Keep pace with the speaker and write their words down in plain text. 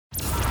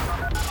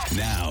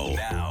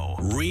Now,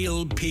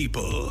 real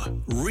people,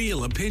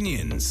 real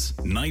opinions.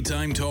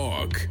 Nighttime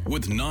talk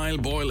with Niall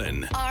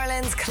Boylan.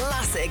 Ireland's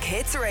classic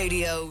hits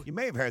radio. You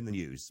may have heard in the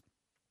news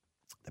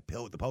the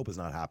Pope is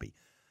not happy.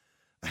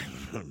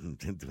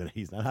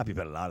 He's not happy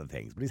about a lot of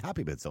things, but he's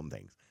happy about some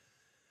things.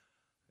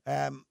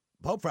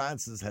 Pope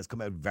Francis has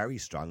come out very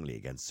strongly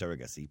against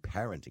surrogacy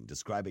parenting,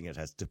 describing it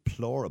as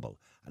deplorable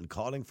and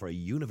calling for a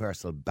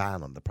universal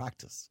ban on the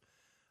practice.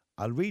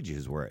 I'll read you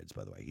his words,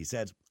 by the way. He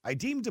said, "I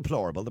deem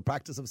deplorable the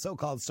practice of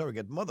so-called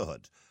surrogate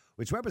motherhood,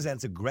 which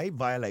represents a grave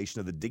violation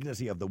of the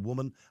dignity of the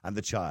woman and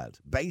the child,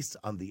 based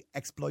on the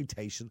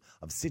exploitation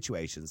of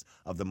situations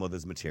of the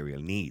mother's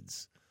material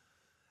needs.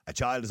 A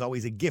child is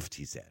always a gift,"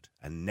 he said,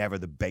 "and never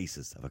the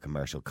basis of a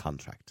commercial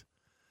contract."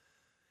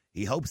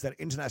 He hopes that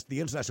the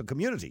international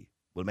community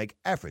will make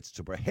efforts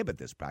to prohibit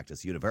this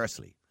practice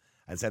universally,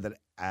 and said that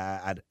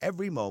at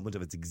every moment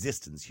of its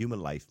existence,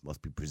 human life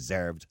must be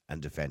preserved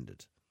and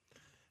defended.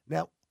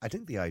 Now, I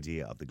think the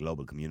idea of the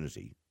global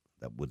community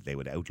that they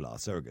would outlaw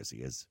surrogacy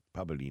is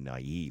probably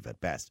naive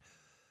at best,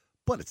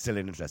 but it's still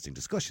an interesting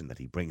discussion that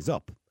he brings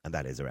up, and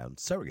that is around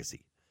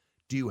surrogacy.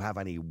 Do you have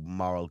any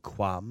moral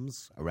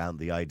qualms around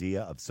the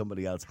idea of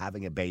somebody else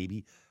having a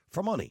baby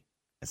for money,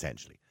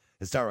 essentially?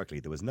 Historically,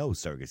 there was no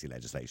surrogacy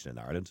legislation in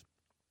Ireland.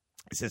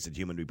 Assisted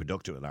human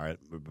reproduction in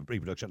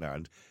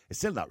Ireland is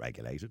still not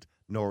regulated,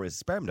 nor is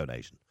sperm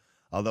donation,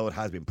 although it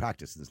has been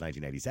practiced since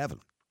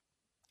 1987.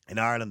 In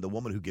Ireland, the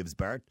woman who gives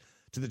birth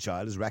to the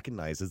child is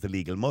recognised as the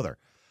legal mother.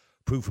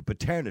 Proof of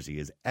paternity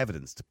is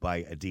evidenced by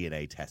a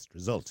DNA test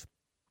result.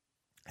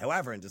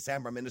 However, in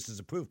December, ministers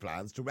approved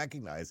plans to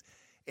recognise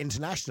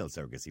international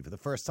surrogacy for the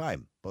first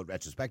time, both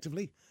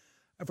retrospectively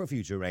and for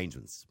future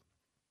arrangements.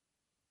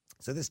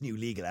 So this new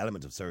legal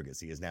element of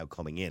surrogacy is now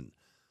coming in.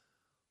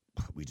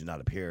 We do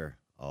not appear,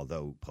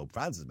 although Pope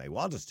Francis may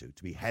want us to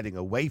be heading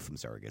away from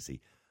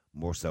surrogacy.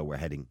 More so, we're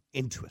heading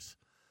into it.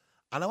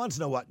 And I want to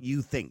know what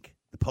you think.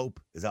 The Pope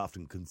is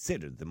often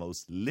considered the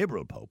most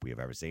liberal Pope we have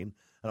ever seen,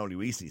 and only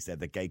recently said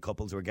that gay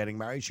couples who are getting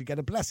married should get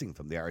a blessing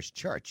from the Irish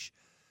Church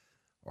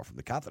or from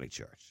the Catholic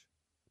Church.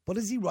 But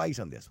is he right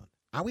on this one?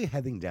 Are we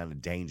heading down a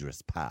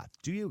dangerous path?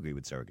 Do you agree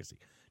with surrogacy?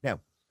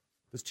 Now,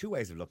 there's two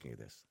ways of looking at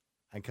this.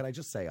 And can I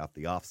just say off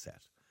the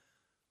offset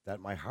that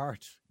my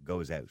heart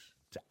goes out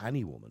to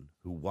any woman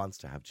who wants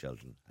to have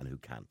children and who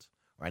can't,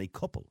 or any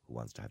couple who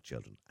wants to have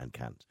children and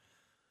can't.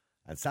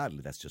 And sadly,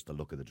 that's just the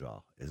luck of the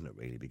draw, isn't it,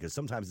 really? Because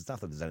sometimes it's not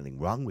that there's anything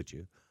wrong with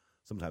you.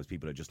 Sometimes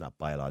people are just not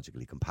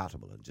biologically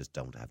compatible and just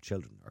don't have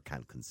children or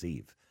can't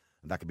conceive.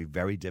 And that can be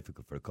very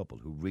difficult for a couple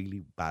who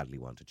really badly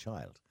want a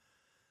child.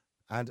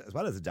 And as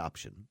well as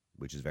adoption,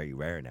 which is very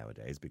rare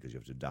nowadays because you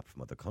have to adopt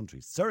from other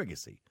countries,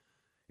 surrogacy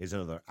is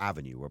another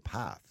avenue or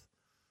path.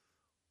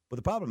 But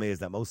the problem is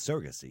that most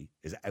surrogacy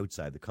is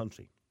outside the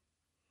country.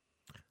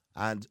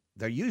 And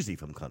they're usually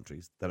from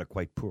countries that are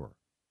quite poor.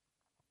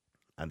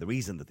 And the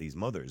reason that these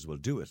mothers will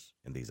do it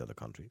in these other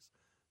countries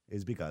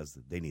is because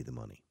they need the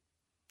money.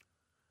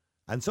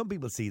 And some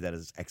people see that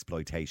as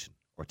exploitation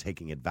or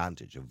taking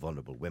advantage of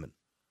vulnerable women.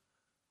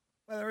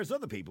 Whereas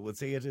other people would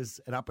see it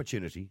as an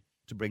opportunity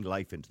to bring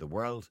life into the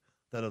world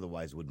that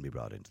otherwise wouldn't be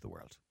brought into the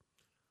world.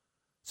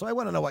 So I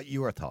want to know what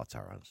your thoughts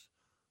are on it.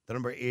 The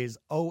number is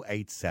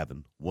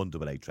 087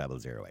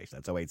 188 0008.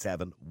 That's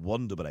 087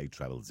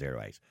 188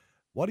 0008.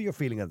 What are your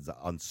feelings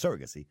on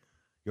surrogacy,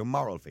 your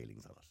moral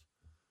feelings on it?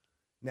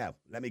 Now,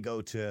 let me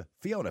go to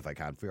Fiona if I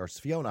can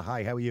first. Fiona,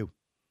 hi, how are you?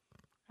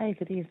 Hi,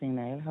 good evening,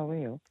 Niall. How are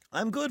you?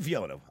 I'm good,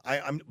 Fiona.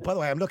 I'm. By the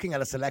way, I'm looking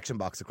at a selection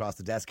box across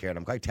the desk here and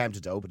I'm quite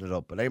tempted to open it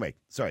up. But anyway,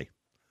 sorry.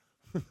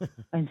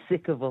 I'm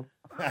sick of them.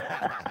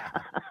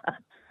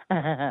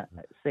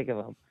 Sick of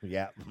them.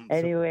 Yeah.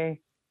 Anyway,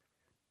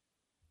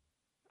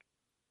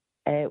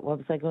 what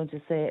was I going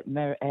to say?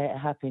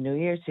 Happy New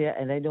Year to you.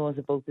 And I know it's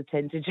about the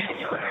 10th of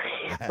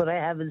January, but I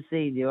haven't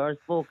seen you or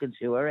spoken to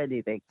you or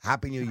anything.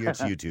 Happy New Year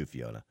to you too,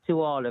 Fiona.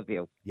 To all of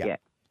you. Yeah.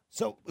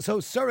 So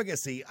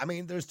surrogacy, I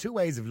mean, there's two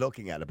ways of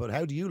looking at it, but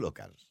how do you look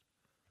at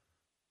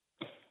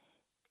it?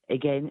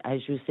 Again,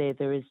 as you say,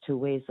 there is two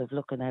ways of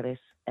looking at it.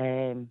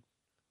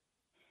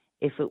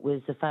 If it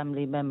was a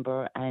family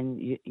member and,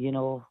 you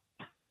know,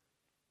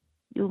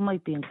 you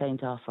might be inclined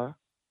to offer,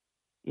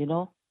 you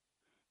know,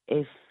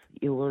 if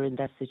you were in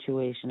that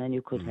situation and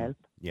you could help.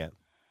 Yeah.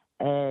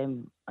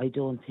 I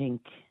don't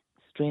think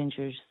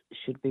strangers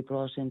should be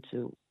brought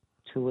into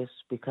it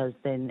because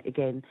then,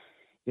 again,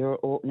 you're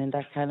opening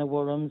that can of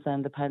worms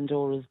and the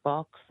Pandora's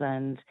box,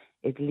 and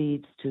it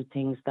leads to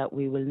things that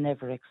we will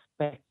never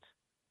expect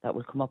that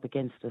will come up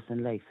against us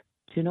in life.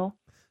 Do you know?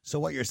 So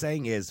what you're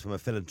saying is, from a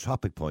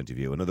philanthropic point of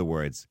view, in other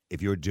words,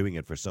 if you're doing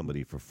it for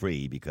somebody for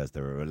free because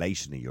they're a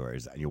relation of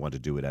yours and you want to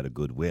do it out of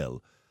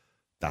goodwill,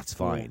 that's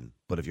fine. Yeah.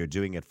 But if you're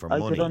doing it for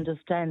money... I could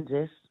understand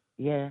it,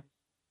 yeah.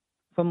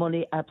 For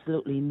money,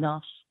 absolutely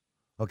not.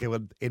 Okay,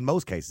 well, in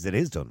most cases, it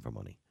is done for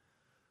money.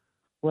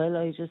 Well,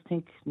 I just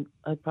think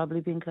I'd probably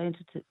be inclined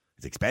to...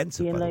 It's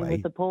expensive, by the way. Be in line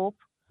with the Pope.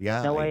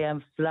 Yeah. Now I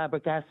am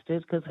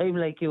flabbergasted because I'm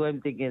like you.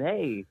 I'm thinking,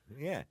 hey,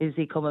 is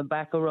he coming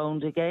back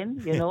around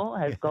again? You know,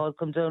 has God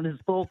come down and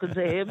spoken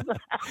to him?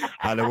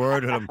 Had a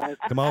word with him.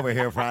 Come over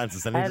here,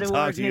 Francis. I need Had to a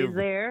talk word to you. in his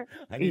ear.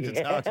 I need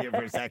to talk to you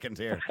for a second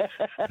here.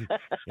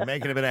 You're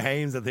making a bit of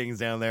Haynes of things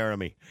down there on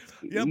me.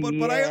 Yeah,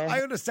 but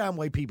I understand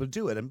why people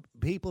do it. And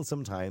people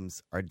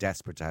sometimes are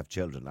desperate to have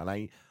children. And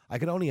I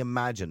can only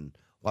imagine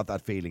what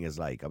that feeling is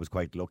like. I was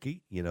quite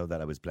lucky, you know,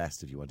 that I was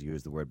blessed, if you want to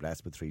use the word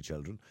blessed, with 3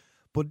 children.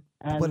 But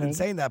in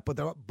saying that,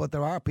 but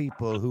there are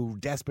people who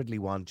desperately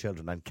want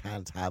children and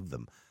can't have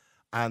them.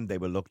 And they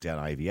will look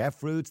down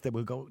IVF routes. They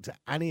will go to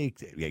any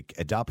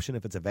adoption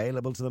if it's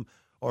available to them.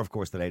 Or, of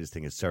course, the latest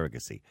thing is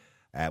surrogacy,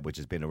 which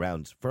has been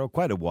around for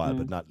quite a while,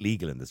 but not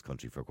legal in this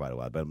country for quite a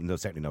while. But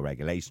certainly no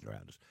regulation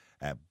around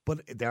it.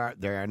 But they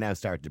are now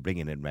starting to bring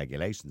in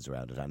regulations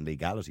around it and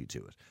legality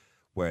to it,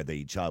 where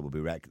the child will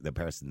be the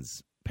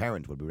person's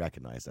parent will be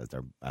recognised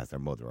as their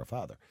mother or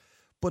father.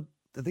 But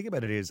the thing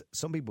about it is,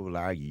 some people will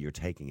argue you're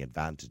taking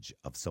advantage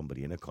of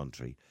somebody in a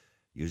country,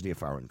 usually a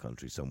foreign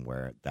country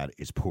somewhere, that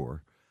is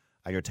poor,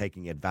 and you're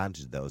taking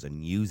advantage of those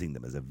and using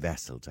them as a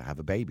vessel to have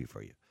a baby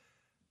for you.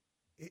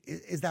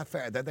 Is that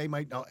fair? That they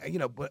might not,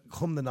 but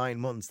come the 9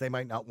 months, they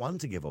might not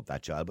want to give up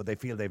that child, but they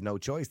feel they've no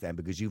choice then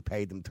because you've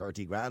paid them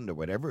 30 grand or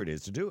whatever it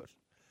is to do it.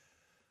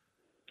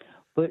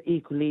 But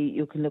equally,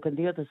 you can look on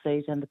the other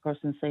side and the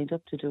person signed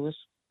up to do it.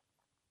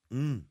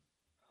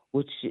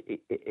 Which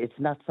it's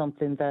not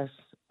something that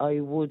I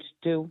would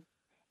do.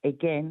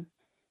 Again,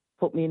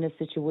 put me in a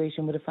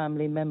situation with a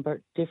family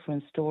member,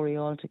 different story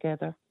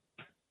altogether.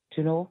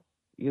 Do you know?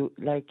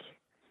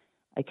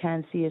 I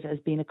can't see it as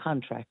being a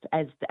contract,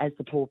 as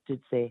the Pope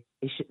did say.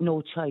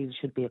 No child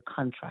should be a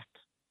contract.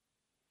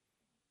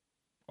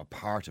 A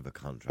part of a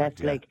contract.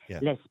 That's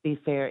let's be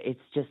fair, it's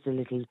just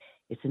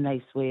it's a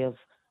nice way of,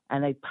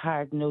 and I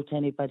pardon out to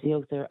anybody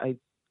out there, I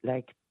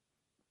like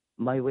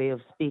my way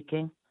of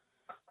speaking,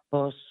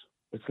 but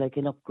it's like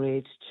an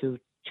upgrade to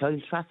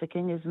child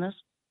trafficking, isn't it?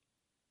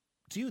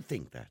 Do you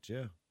think that,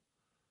 yeah?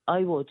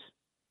 I would.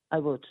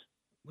 Well,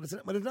 it's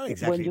not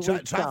exactly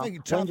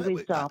trafficking. When do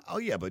we stop? Oh,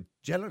 yeah, but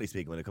generally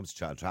speaking, when it comes to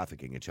child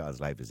trafficking, a child's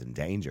life is in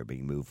danger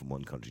being moved from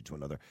one country to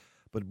another.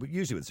 But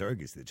usually with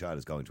surrogacy, the child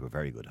is going to a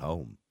very good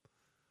home.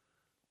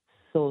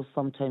 So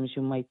sometimes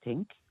you might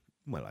think.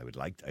 Well, I would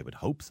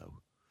hope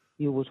so.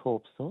 You would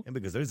hope so. And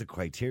because there's a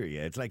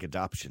criteria. It's like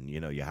adoption,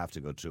 you have to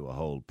go through a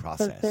whole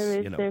process.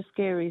 But there's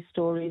scary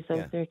stories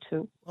out there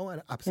too. Oh,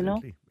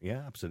 absolutely.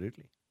 Yeah,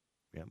 absolutely.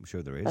 Yeah, I'm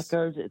sure there is.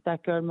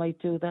 That girl might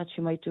do that.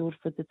 She might do it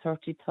for the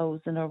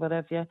 30,000 or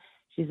whatever. Yeah.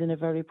 She's in a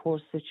very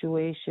poor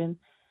situation.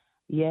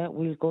 Yeah,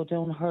 we'll go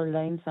down her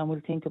lines and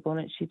we'll think about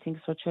it. She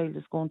thinks her child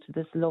is going to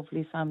this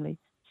lovely family.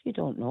 She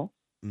don't know.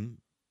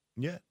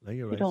 Yeah, no,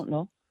 you're right. She don't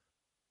know.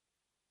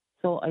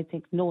 So I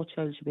think no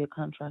child should be a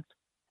contract.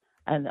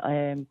 And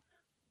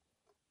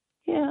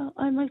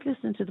I might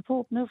listen to the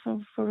Pope now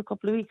for a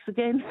couple of weeks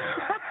again.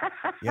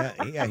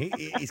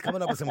 He's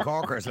coming up with some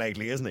corkers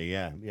lately, isn't he?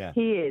 Yeah.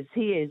 He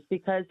is,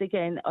 because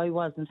again, I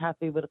wasn't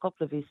happy with a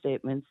couple of his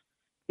statements,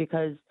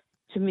 because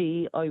to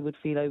me, I would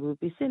feel I would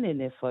be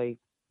sinning if I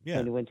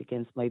kind of went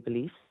against my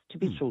beliefs. To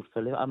be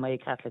truthful, am I a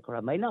Catholic or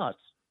am I not?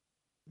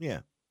 Yeah.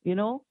 You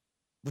know?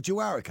 But you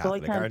are a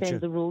Catholic, so I can't aren't you?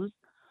 bend the rules.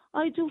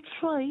 I do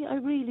try. I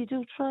really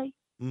do try.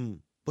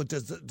 But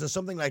does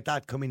something like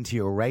that come into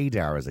your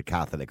radar as a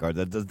Catholic, or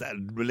does that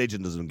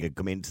religion doesn't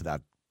come into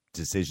that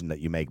decision that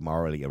you make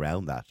morally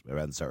around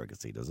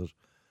surrogacy, does it?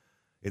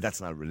 That's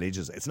not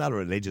religious. It's not a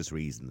religious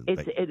reason.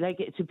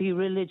 To be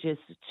religious,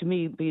 to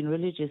me, being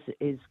religious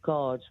is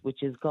God,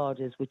 which is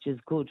good,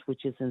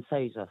 which is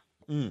inside us.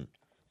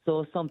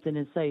 So something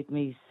inside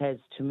me says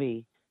to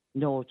me,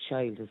 no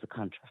child is a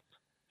contract.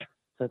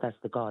 So that's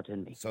the God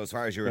in me. So as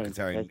far as you're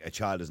concerned, a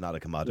child is not a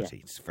commodity.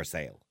 It's for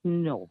sale.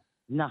 No,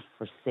 not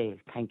for sale.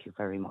 Thank you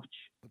very much.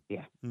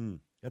 Yeah.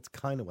 That's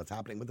kind of what's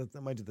happening. But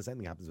that might be the same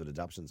thing happens with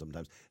adoption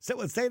sometimes. So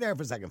we'll stay there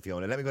for a second,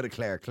 Fiona. Let me go to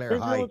Claire. Claire,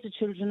 There's hi. loads of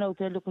children out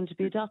there looking to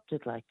be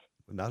adopted, like.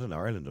 Not in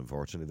Ireland,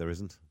 unfortunately. There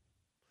isn't.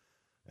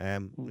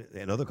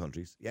 In other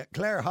countries. Yeah.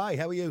 Claire, hi.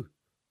 How are you?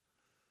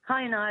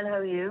 Hi, Niall. How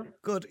are you?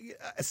 Good.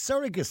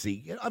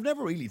 Surrogacy, I've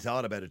never really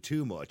thought about it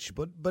too much,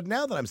 but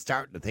now that I'm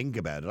starting to think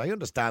about it, I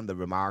understand the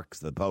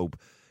remarks of the Pope,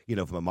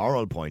 from a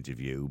moral point of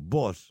view,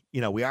 but,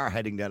 we are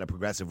heading down a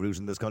progressive route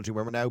in this country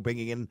where we're now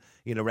bringing in,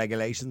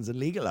 regulations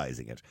and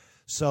legalising it.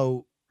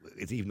 So,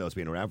 even though it's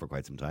been around for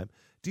quite some time,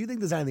 do you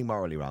think there's anything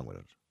morally wrong with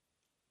it?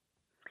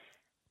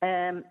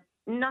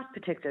 Not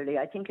particularly.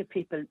 I think if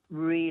people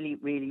really,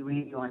 really,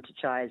 really want a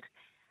child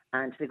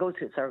and they go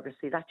through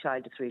surrogacy, that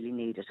child is really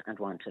needed and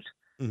wanted.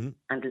 And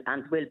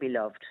will be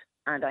loved.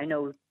 And I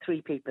know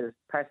 3 people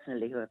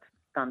personally who have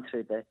gone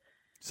through the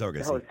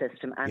whole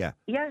system. And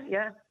yeah,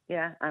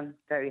 I'm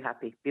very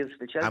happy.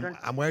 Beautiful children.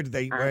 And where did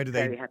they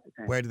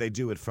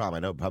do it from? I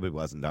know it probably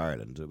wasn't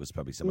Ireland. It was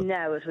probably some.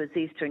 No, it was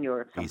Eastern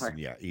Europe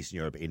somewhere. Eastern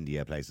Europe,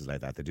 India, places like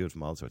that. They do it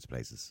from all sorts of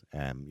places.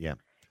 But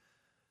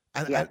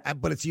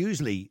it's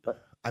usually,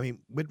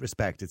 with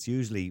respect, it's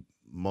usually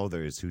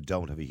mothers who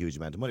don't have a huge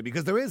amount of money,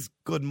 because there is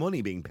good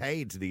money being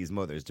paid to these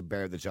mothers to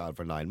bear the child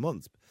for 9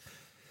 months.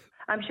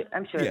 I'm sure.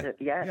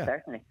 Yeah.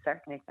 Certainly.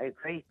 I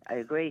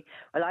agree.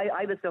 Well,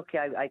 I was lucky.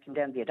 I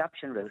condemned the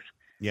adoption route.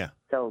 Yeah.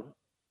 So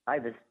I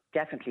was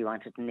definitely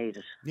wanted and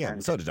needed. Yeah,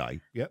 and so did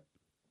I. Yeah.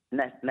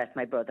 Met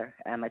my brother.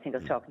 I think I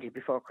was talking to you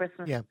before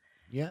Christmas.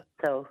 Yeah.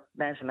 So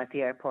met him at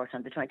the airport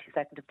on the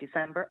 22nd of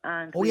December.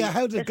 And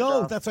how did it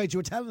go? That's right. You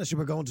were telling us you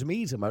were going to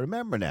meet him. I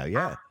remember now.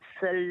 Yeah.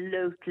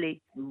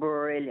 Absolutely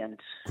brilliant.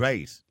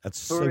 Great.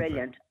 That's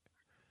brilliant. Super.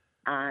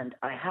 And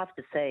I have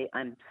to say,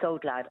 I'm so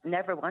glad.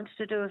 Never wanted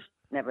to do it.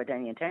 Never had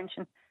any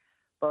intention.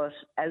 But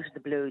out of the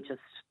blue, just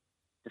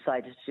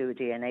decided to do a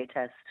DNA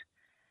test.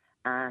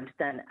 And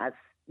then, as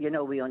you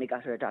know, we only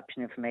got her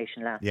adoption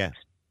information last year.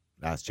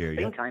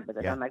 Springtime by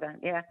the time I got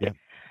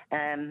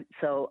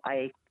so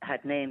I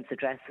had names,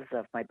 addresses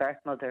of my birth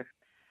mother,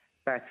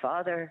 birth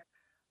father,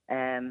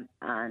 and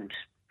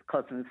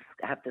cousins.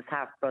 I have this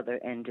half brother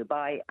in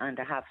Dubai and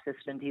a half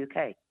sister in the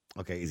UK.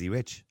 Okay, is he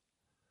rich?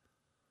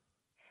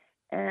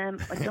 I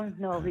don't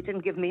know. He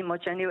didn't give me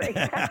much anyway.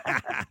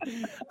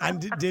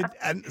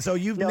 So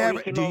you've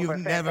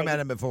never met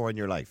him before in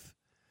your life?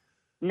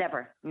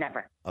 Never.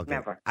 Okay.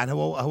 Never. And how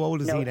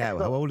old is he now?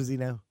 How old is he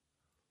now?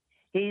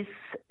 He's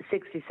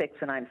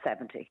 66 and I'm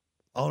 70.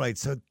 All right,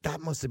 so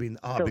that must have been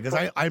odd, because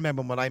I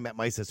remember when I met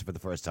my sister for the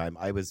first time,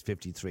 I was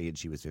 53 and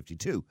she was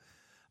 52.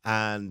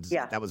 And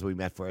that was when we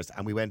met first.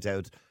 And we went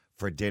out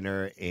for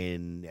dinner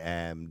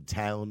in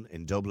town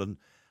in Dublin.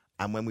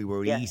 And when we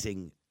were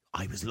eating,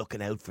 I was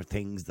looking out for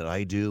things that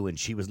I do, and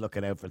she was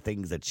looking out for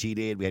things that she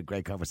did. We had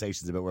great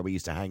conversations about where we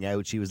used to hang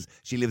out. She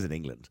lives in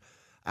England.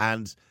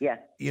 And,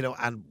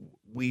 and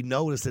we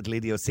noticed little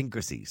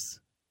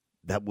idiosyncrasies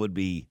that would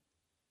be,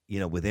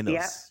 within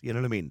us. You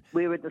know what I mean?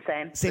 We were the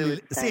same.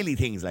 Silly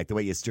things like the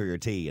way you stir your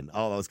tea and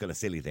all those kind of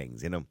silly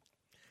things,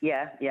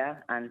 Yeah,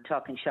 and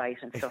talking shite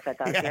and stuff like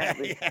that.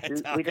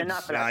 We did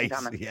not belong to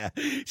common. Yeah,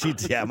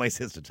 my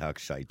sister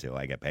talks shite too.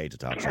 I get paid to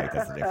talk shite.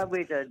 That's the difference.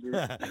 We did.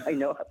 I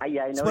know.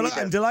 Well,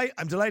 I'm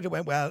delighted it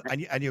went well,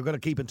 and you're going to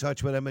keep in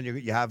touch with him, and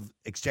you have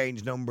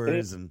exchange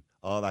numbers and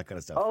all that kind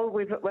of stuff. Oh,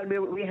 we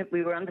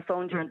were on the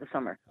phone during the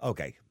summer.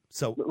 Okay,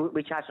 so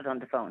we chatted on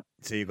the phone.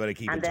 So you're going to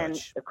keep in touch. And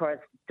then, of course,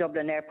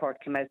 Dublin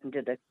Airport came out and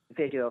did a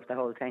video of the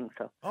whole thing.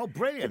 So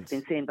brilliant! It's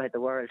been seen by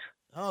the world.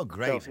 Oh,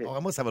 great. I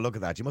must have a look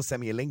at that. You must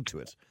send me a link to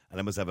it, and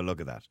I must have a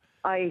look at that.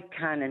 I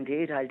can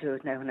indeed. I'll do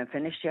it now when I'm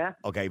finished, yeah.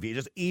 Okay, if you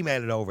just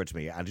email it over to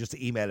me, and just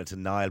email it to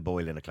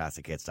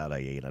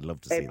niallboylan@classichits.ie, and I'd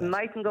love to see that. It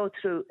mightn't go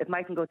through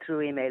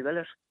email,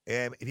 will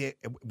it?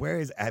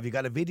 Have you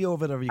got a video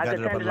of it, or have you got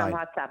it up online? I'll send it on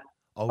WhatsApp.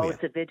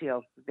 It's a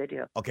video.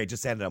 Okay,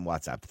 just send it on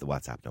WhatsApp to the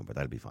WhatsApp number.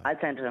 That'll be fine. I'll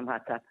send it on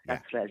WhatsApp.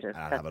 That's what I'll do.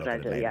 I'll have a look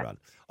at it later on.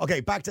 Okay,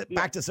 back to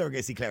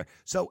surrogacy, Claire.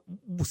 So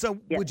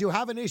would you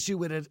have an issue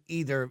with it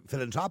either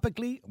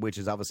philanthropically, which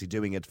is obviously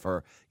doing it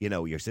for,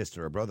 your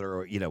sister or brother,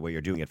 or, where you're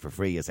doing it for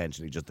free,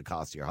 essentially just the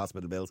cost of your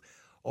hospital bills,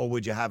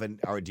 or do you have an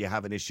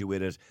issue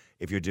with it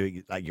if you're doing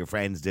it like your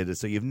friends did it,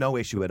 so you've no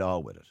issue at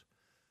all with it?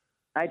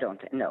 I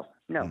don't. No,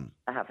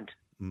 I haven't.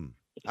 And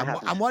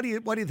what do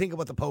you think of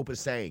what the Pope is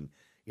saying?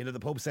 The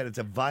Pope said it's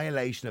a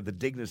violation of the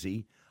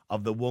dignity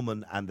of the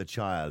woman and the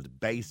child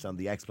based on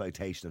the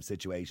exploitation of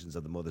situations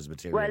of the mother's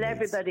material needs.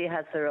 Everybody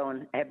has their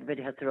own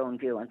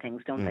view on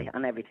things, don't they?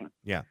 On everything.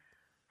 Yeah.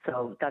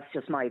 So that's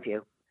just my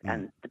view,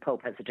 and the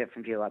Pope has a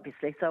different view,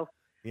 obviously. So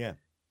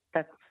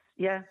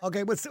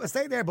Okay, well,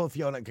 stay there, both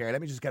Fiona and Claire.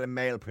 Let me just get a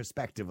male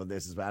perspective on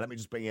this as well. Let me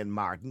just bring in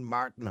Martin.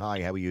 Martin,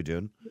 hi. How are you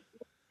doing?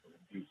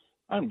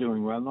 I'm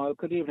doing well, Niall.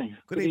 Good evening.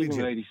 Good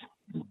evening, ladies.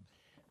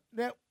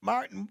 Now,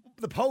 Martin,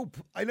 the Pope,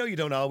 I know you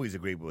don't always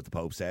agree with what the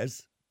Pope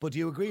says, but do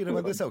you agree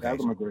with this occasion?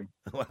 Seldom agree.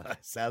 Well, I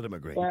seldom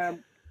agree. I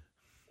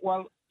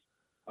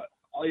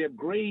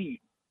agree.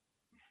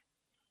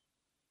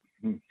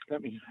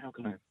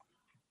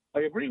 I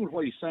agree with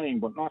what he's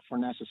saying, but not for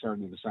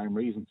necessarily the same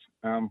reasons.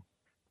 When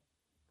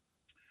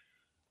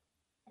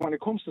it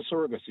comes to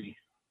surrogacy,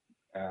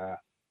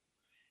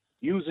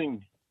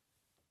 using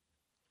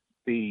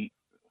the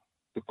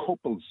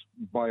couple's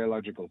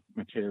biological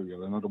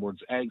material, in other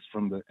words, eggs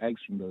from the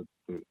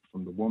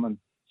woman,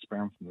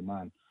 sperm from the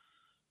man.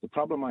 The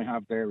problem I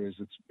have there is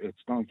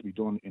it's going to be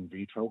done in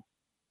vitro.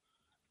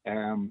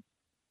 There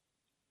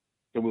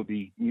will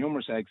be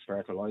numerous eggs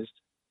fertilized,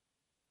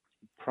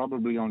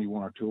 probably only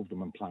one or two of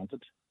them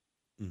implanted.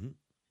 Mm-hmm.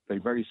 They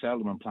very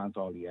seldom implant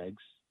all the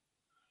eggs.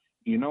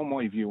 You know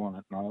my view on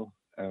it, Niall.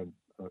 A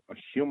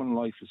human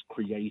life is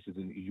created,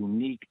 a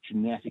unique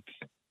genetic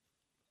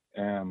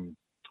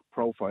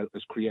profile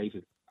is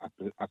created at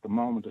the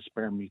moment a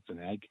sperm meets an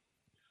egg,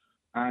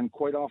 and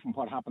quite often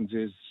what happens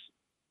is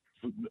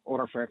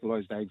other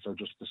fertilized eggs are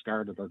just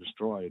discarded or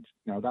destroyed.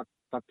 Now that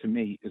to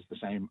me is the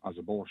same as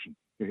abortion.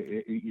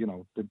 The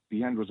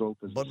end result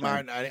is. But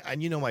Martin,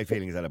 and you know my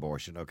feelings on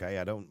abortion. Okay,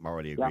 I don't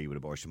morally agree with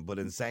abortion, but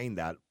in saying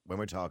that, when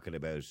we're talking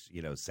about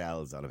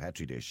cells on a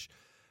petri dish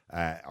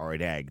or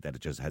an egg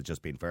that has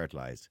just been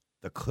fertilized,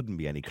 there couldn't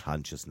be any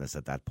consciousness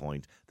at that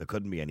point. There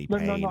couldn't be any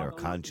pain or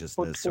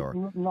consciousness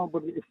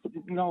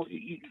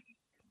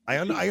I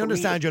See, for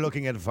understand me, you're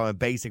looking at it from a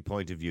basic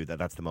point of view that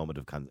that's the moment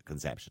of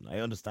conception. I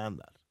understand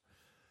that.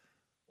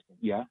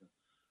 yeah.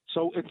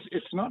 So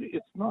it's not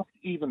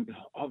even,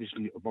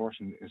 obviously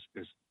abortion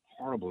is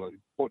horrible,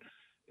 but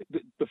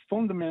the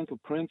fundamental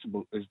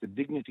principle is the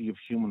dignity of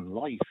human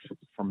life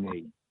for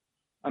me,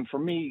 and for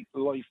me,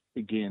 life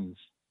begins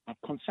at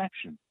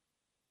conception.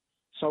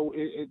 So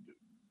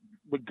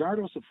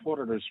regardless of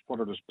whether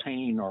there's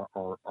pain or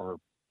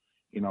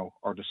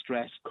or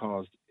distress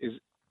caused, is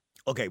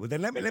Okay, well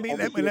then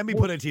obviously let me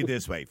put it to you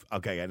this way.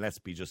 Okay, and let's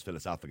be just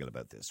philosophical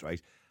about this,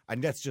 right?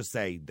 And let's just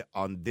say that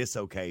on this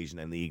occasion,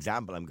 and the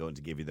example I'm going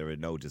to give you, there are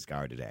no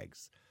discarded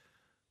eggs.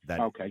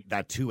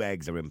 That 2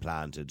 eggs are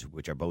implanted,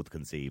 which are both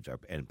conceived, are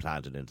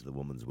implanted into the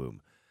woman's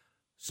womb.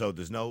 So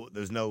there's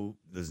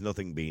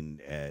nothing being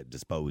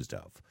disposed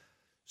of.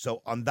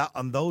 So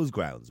on those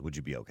grounds, would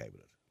you be okay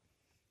with it?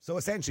 So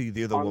essentially,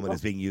 the other woman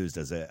is being used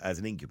as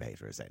an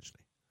incubator,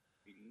 essentially.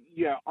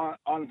 Yeah,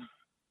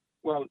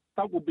 well,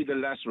 that would be the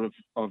lesser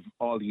of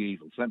all the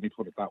evils. Let me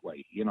put it that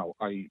way.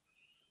 I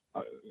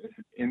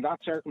in that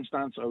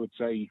circumstance, I would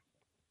say,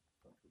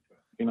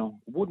 it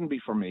wouldn't be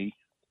for me,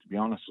 to be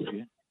honest with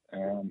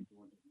you.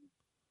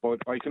 But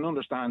I can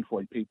understand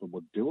why people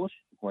would do it,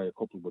 why a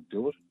couple would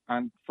do it.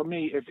 And for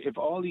me, if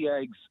all the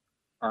eggs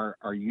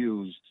are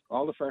used,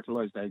 all the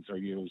fertilized eggs are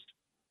used,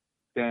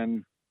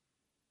 then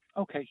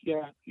okay,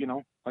 yeah,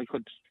 I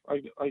could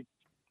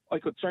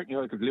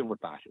certainly live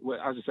with that.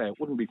 Well, as I say, it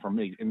wouldn't be for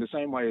me. In the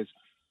same way as,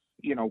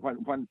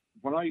 when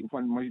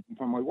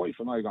my wife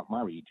and I got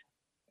married,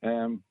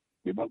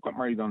 we both got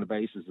married on the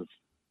basis of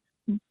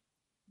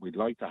we'd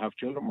like to have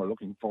children, we're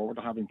looking forward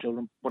to having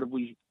children. But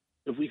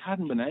if we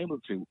hadn't been able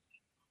to,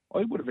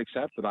 I would have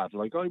accepted that.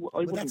 Like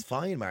But that's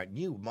fine, Martin.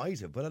 You might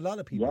have, but a lot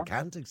of people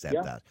can't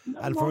accept that,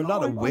 and for a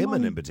lot of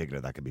women in particular,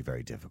 that can be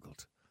very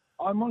difficult.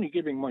 I'm only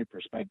giving my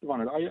perspective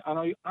on it, and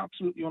I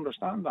absolutely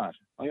understand that.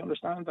 I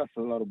understand that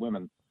for a lot of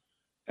women,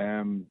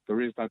 there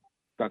is that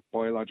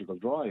biological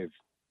drive.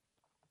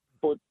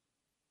 But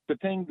the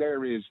thing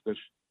there is that,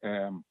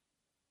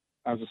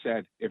 as I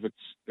said, if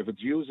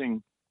it's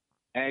using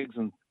eggs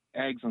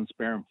and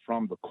sperm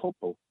from the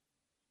couple,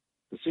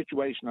 the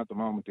situation at the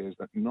moment is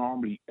that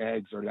normally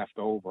eggs are left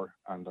over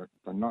and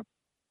they're not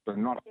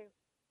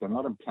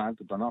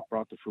implanted, they're not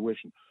brought to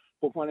fruition.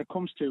 But when it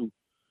comes to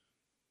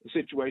a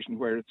situation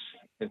where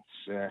it's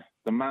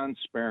the man's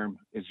sperm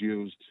is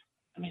used,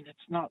 I mean,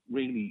 it's not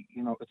really,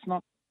 it's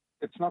not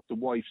the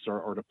wife's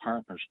or the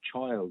partner's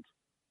child.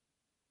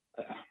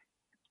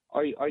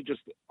 I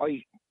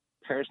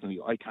personally,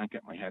 I can't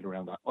get my head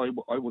around that. I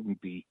wouldn't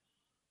be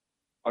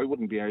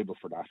able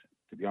for that,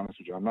 to be honest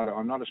with you. I'm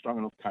not a strong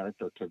enough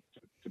character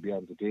to be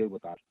able to deal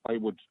with that. I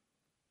would,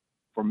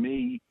 for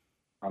me,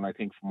 and I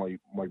think for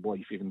my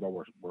wife, even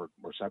though we're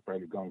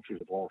separated, going through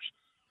divorce,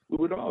 we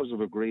would always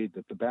have agreed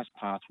that the best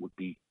path would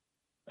be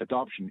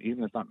adoption,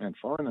 even if that meant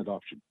foreign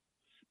adoption.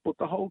 But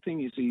the whole thing,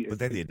 you see... But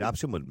then the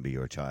adoption wouldn't be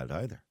your child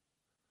either.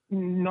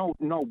 No,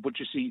 but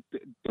you see,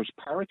 there's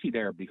parity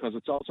there because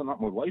it's also not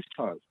my wife's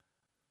child.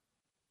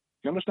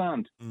 You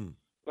understand? Mm.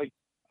 Like...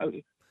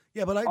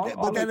 Yeah,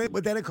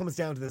 but then it comes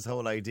down to this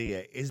whole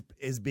idea: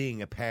 is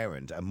being a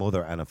parent, a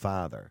mother, and a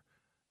father,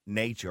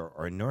 nature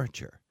or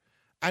nurture?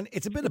 And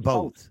it's a bit of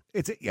both.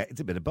 It's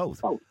a bit of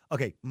both.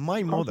 Okay,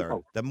 my mother,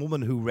 the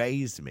woman who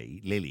raised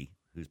me, Lily,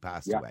 who's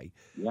passed away,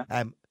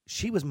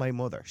 she was my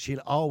mother.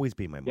 She'll always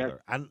be my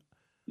mother. And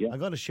I'm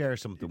going to share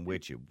something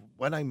with you.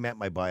 When I met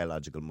my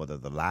biological mother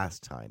the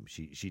last time,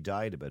 she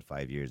died about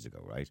 5 years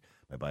ago, right?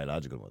 My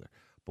biological mother.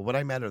 But when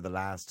I met her the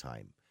last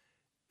time,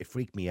 it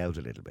freaked me out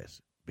a little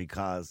bit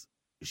because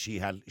she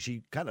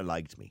kind of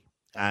liked me.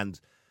 And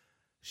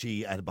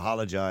she had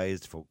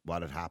apologised for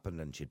what had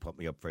happened and she'd put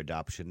me up for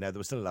adoption. Now, there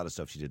was still a lot of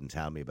stuff she didn't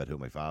tell me about who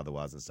my father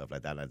was and stuff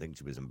like that. And I think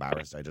she was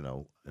embarrassed. I don't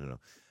know.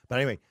 But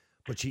anyway,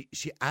 she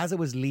as I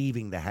was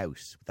leaving the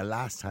house, the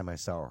last time I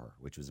saw her,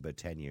 which was about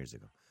 10 years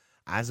ago,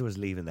 as I was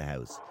leaving the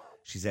house,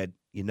 she said,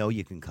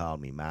 you can call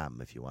me ma'am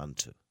if you want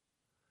to.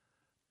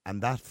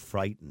 And that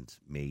frightened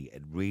me.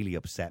 It really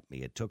upset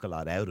me. It took a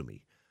lot out of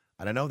me.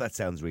 And I know that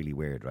sounds really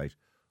weird, right?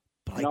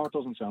 But no, it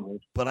doesn't sound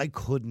weird. But I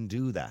couldn't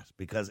do that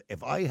because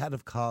if I had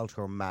have called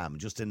her ma'am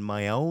just in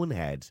my own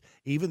head,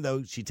 even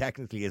though she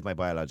technically is my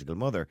biological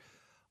mother,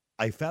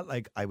 I felt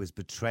like I was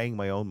betraying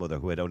my own mother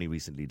who had only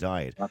recently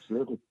died.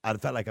 Absolutely. I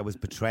felt like I was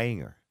betraying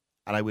her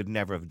and I would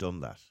never have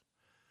done that.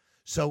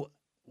 So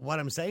what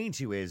I'm saying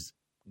to you is,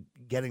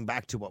 getting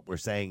back to what we're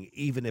saying,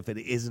 even if it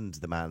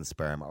isn't the man's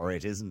sperm or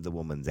it isn't the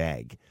woman's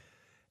egg,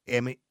 I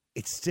mean,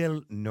 it's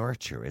still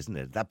nurture, isn't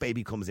it? That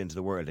baby comes into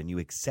the world and you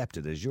accept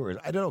it as yours.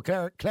 I don't know,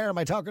 Claire, am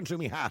I talking through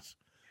my hat?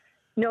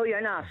 No,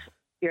 you're not.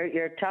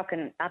 You're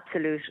talking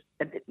absolute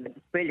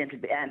brilliant.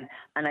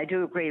 And I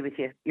do agree with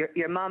you.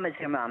 Your mom is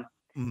your mom,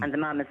 and the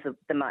mom is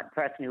the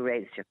person who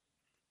raised you.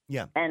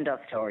 Yeah. End of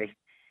story.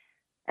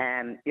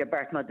 Your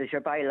birth mother is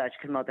your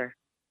biological mother.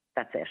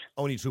 That's it.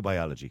 Only through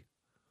biology.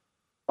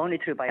 Only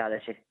through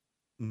biology.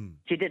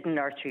 She didn't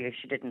nurture you.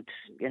 She didn't,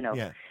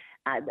 Yeah.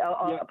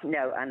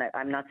 No, and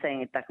I'm not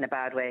saying that in a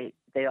bad way.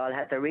 They all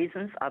have their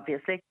reasons,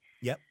 obviously.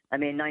 Yep. I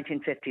mean,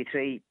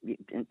 1953,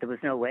 there was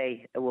no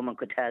way a woman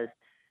could tell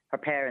her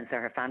parents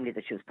or her family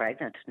that she was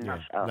pregnant. Not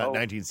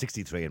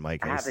 1963 in my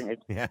case. Having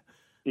it. Yeah.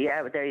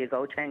 Yeah, well, there you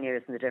go, 10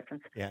 years in the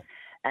difference. Yeah.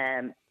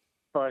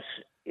 But,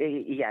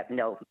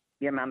 no,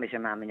 your mum is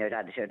your mum and your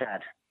dad is your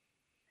dad.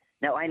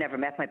 Now, I never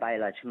met my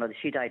biological mother.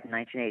 She died in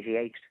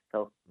 1988,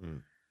 so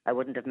I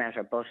wouldn't have met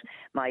her. But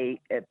my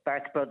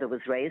birth brother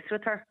was raised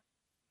with her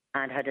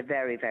and had a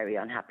very, very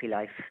unhappy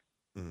life.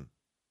 Mm.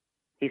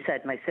 He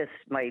said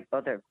my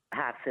other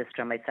half-sister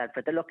and myself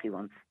were the lucky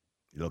ones.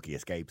 Lucky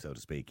escape, so to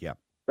speak, yeah.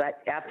 Right,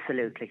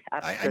 absolutely.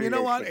 And you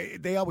know what?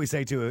 They always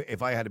say, too,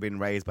 if I had been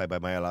raised by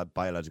my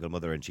biological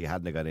mother and she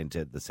hadn't gone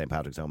into the St.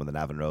 Patrick's home on the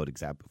Navan Road,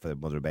 except for the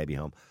mother and baby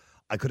home,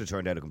 I could have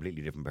turned out a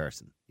completely different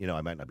person. You know,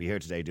 I might not be here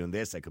today doing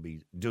this. I could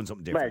be doing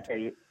something different.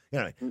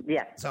 Well,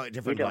 yeah. So a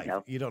different life.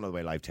 Know. You don't know the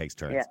way life takes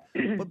turns.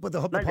 Yeah. But the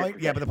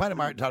point of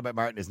Martin talking about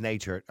Martin is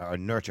nature or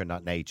nurture,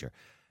 not nature.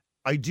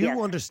 I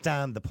do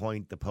understand the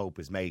point the Pope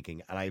is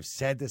making, and I've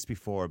said this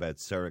before about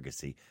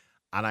surrogacy,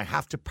 and I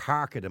have to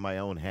park it in my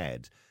own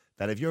head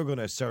that if you're going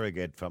to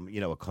surrogate from,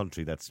 a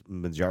country that's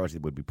majority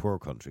would be poor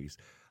countries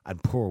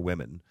and poor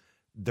women,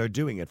 they're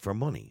doing it for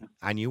money,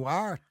 and you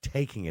are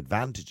taking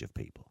advantage of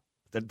people.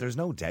 There's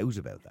no doubt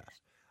about that.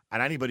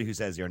 And anybody who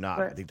says you're not,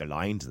 I think they're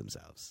lying to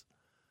themselves.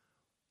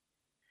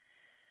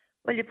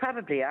 Well, you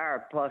probably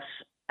are, but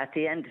at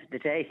the end of the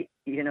day,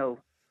 you're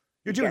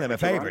doing them a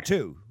favour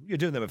too. You're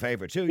doing them a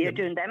favour too. You're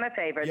doing them a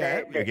favour.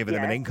 Yeah, you're giving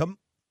them an income.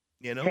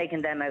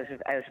 Taking them out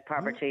of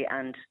poverty,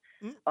 and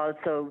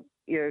also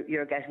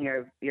you're getting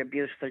your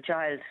beautiful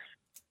child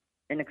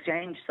in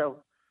exchange.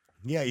 So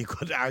yeah, you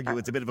could argue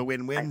it's a bit of a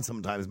win-win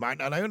sometimes,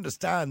 Martin. And I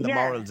understand the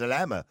moral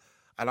dilemma.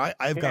 And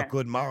I've got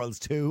good morals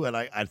too, and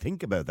I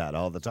think about that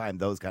all the time.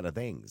 Those kind of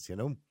things,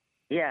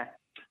 Yeah.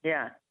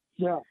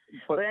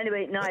 But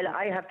anyway, Niall,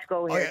 I have to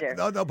go here.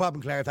 Dear. No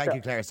problem, Claire. Thank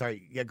you, Claire.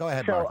 Sorry. Yeah, go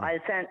ahead, So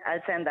Martin.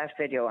 I'll send that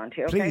video on to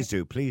you. Okay?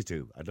 Please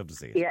do. I'd love to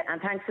see it. Yeah,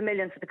 and thanks a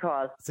million for the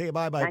call. See you.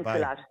 Bye. Thanks bye. a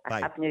lot. Bye.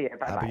 Happy New Year.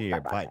 Bye. Happy New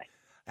Year. Bye.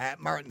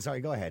 Martin,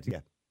 sorry. Go ahead. Yeah.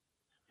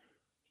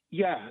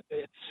 Yeah.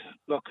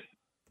 Look.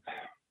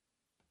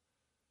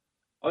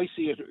 I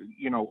see it.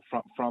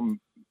 From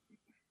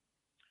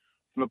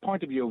the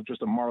point of view of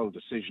just a moral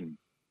decision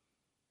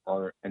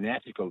or an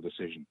ethical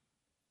decision,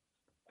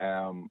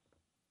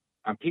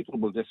 and people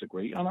will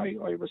disagree, and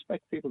I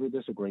respect people who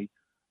disagree,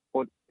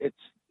 but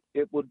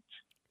it would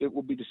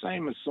be the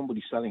same as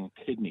somebody selling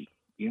a kidney.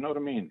 You know what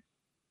I mean?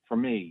 For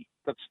me,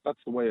 that's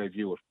the way I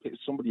view it.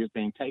 Somebody is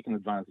being taken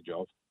advantage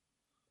of.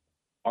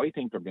 I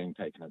think they're being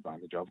taken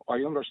advantage of.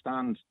 I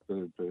understand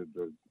the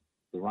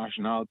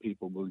rationale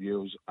people will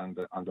use and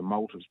the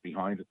motives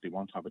behind it. They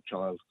want to have a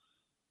child.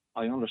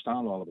 I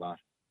understand all of that.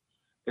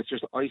 It's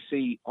just I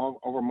see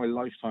over my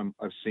lifetime,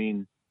 I've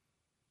seen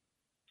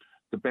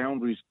the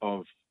boundaries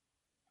of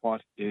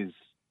what is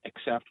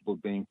acceptable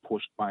being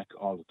pushed back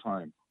all the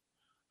time.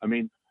 I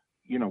mean,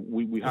 we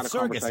had a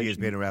conversation. Surrogacy has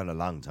been around a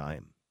long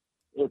time.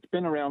 It's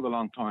been around a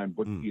long time,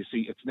 but you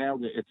see, it's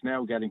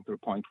now getting to the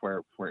point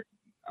where,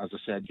 as I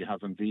said, you have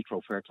in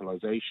vitro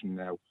fertilization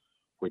now,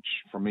 which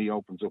for me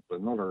opens up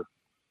another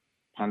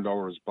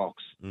Pandora's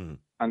box.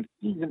 And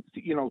even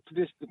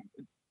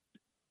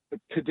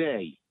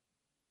today,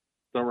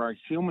 there are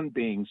human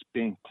beings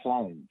being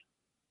cloned.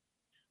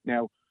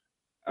 Now,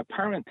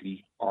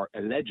 apparently or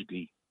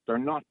allegedly, they're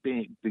not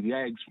being the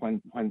eggs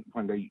when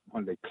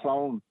they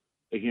clone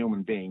a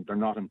human being, they're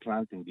not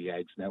implanting the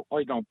eggs. Now,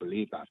 I don't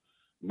believe that.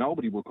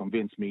 Nobody will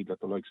convince me that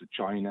the likes of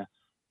China,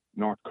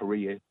 North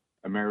Korea,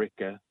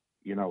 America,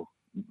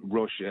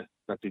 Russia,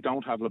 that they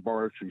don't have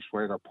laboratories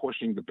where they're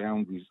pushing the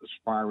boundaries as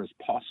far as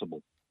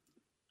possible.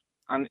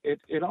 And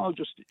it all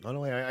just... Oh,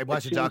 no, I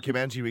watched a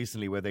documentary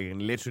recently where they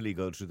can literally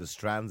go through the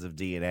strands of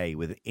DNA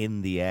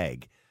within the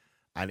egg,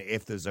 and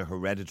if there's a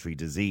hereditary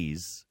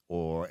disease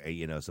or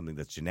something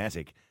that's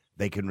genetic,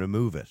 they can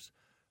remove it.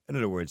 In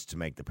other words, to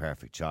make the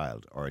perfect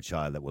child, or a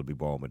child that will be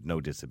born with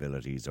no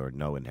disabilities or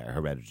no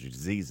hereditary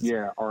diseases.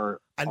 Yeah, or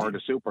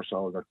the super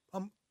soldier.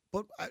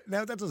 But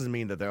now that doesn't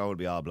mean that they're all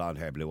be all blonde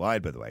hair, blue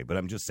eyed, by the way. But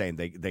I'm just saying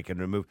they can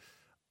remove.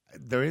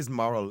 There is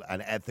moral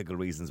and ethical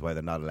reasons why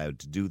they're not allowed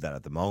to do that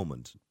at the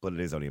moment, but it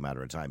is only a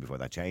matter of time before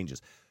that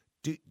changes.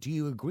 Do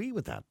you agree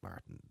with that,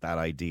 Martin? That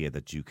idea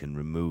that you can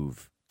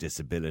remove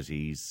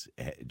disabilities,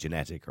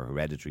 genetic or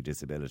hereditary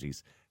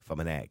disabilities from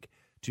an egg?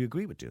 Do you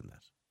agree with doing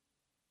that?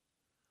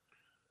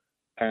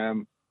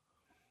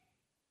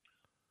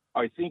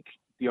 I think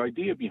the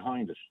idea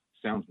behind it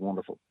sounds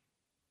wonderful.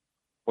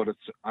 But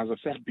it's, as I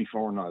said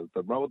before now,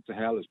 the road to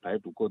hell is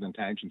paved with good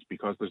intentions,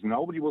 because there's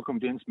nobody will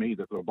convince me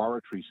that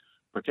laboratories,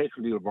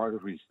 particularly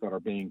laboratories that are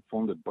being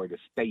funded by the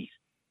state,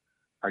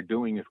 are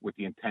doing it with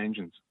the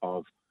intentions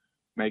of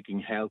making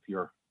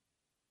healthier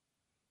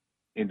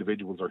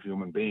individuals or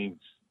human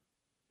beings.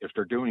 If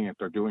they're doing it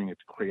to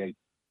create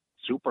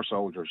super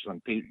soldiers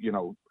and,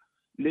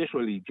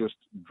 literally just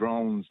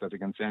drones that they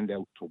can send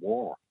out to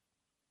war.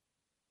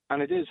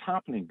 And it is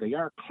happening. They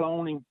are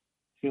cloning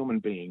human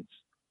beings.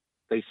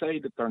 They say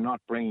that they're not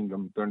bringing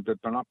them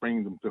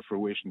to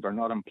fruition. They're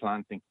not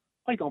implanting.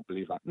 I don't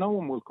believe that. No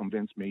one will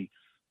convince me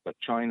that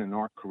China,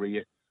 North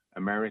Korea,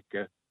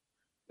 America,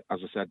 as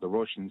I said, the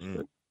Russians,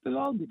 they'll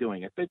all be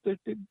doing it. They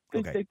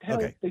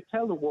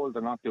tell the world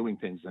they're not doing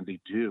things, and they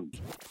do.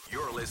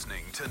 You're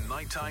listening to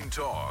Nighttime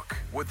Talk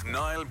with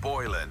Niall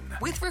Boylan.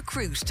 With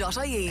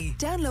Recruit.ie.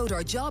 Download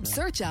our job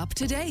search app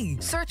today.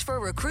 Search for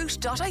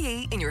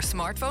Recruit.ie in your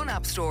smartphone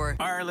app store.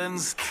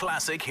 Ireland's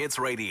classic hits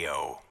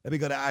radio. Let me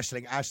go to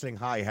Aisling. Aisling,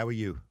 hi, how are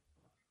you?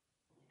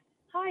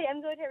 Hi,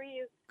 I'm good. How are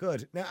you?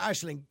 Good. Now,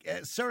 Aisling,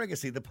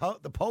 surrogacy, the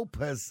Pope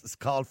has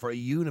called for a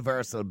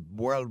universal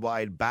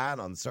worldwide ban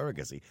on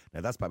surrogacy.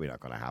 Now, that's probably not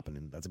going to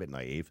happen. That's a bit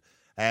naive.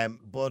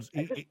 But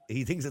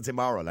he thinks it's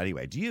immoral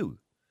anyway. Do you?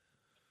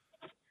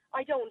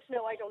 I don't.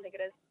 No, I don't think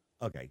it is.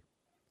 Okay.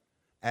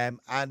 And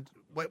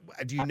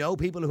do you know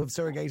people who have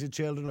surrogated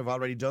children, have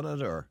already done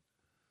it, or?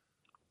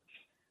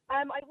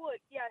 I would,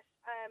 yes.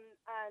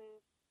 And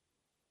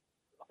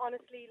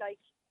honestly, like,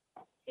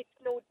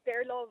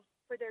 their love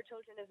for their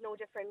children is no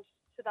different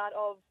to that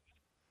of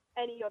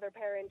any other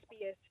parent,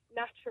 be it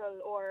natural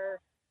or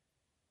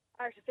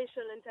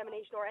artificial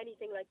insemination or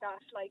anything like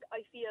that. Like,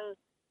 I feel,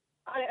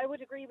 I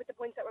would agree with the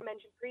points that were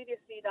mentioned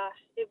previously, that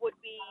it would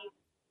be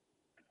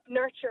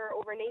nurture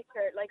over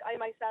nature. Like, I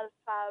myself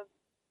have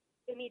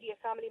immediate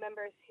family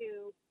members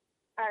who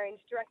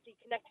aren't directly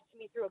connected to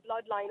me through a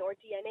bloodline or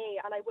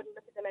DNA, and I wouldn't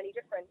look at them any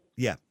different.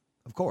 Yeah,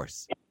 of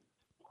course.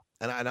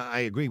 And I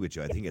agree with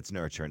you. I think it's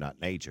nurture,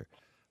 not nature.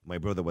 My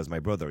brother was my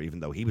brother, even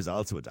though he was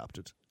also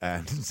adopted.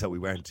 And so we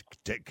weren't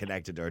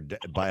connected or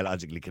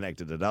biologically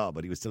connected at all,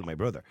 but he was still my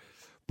brother.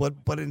 But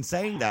in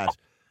saying that,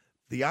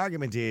 the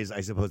argument is,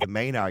 I suppose the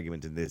main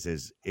argument in this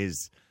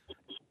is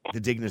the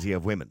dignity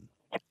of women.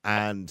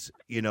 And,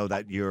 you know,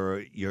 that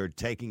you're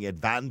taking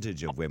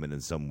advantage of women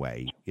in some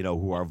way, you know,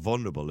 who are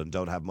vulnerable and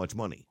don't have much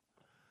money.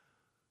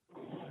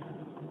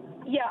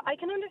 Yeah, I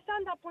can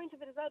understand that point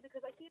of it as well,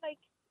 because I feel like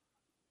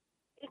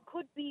it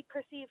could be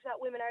perceived that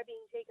women are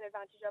being taken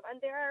advantage of,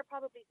 and there are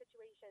probably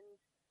situations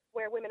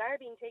where women are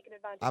being taken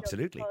advantage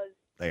Absolutely. of.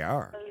 Absolutely, they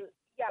are.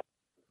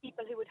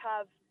 People who would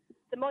have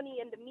the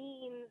money and the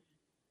means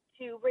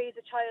to raise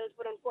a child,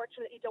 but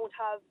unfortunately don't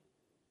have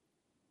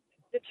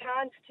the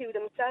chance to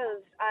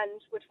themselves, and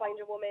would find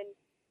a woman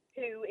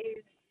who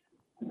is,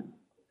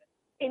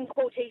 in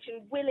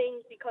quotation,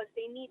 willing because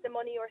they need the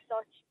money or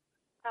such.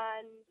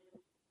 And,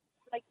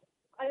 like,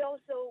 I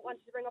also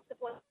wanted to bring up the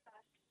point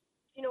that,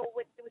 you know,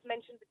 it was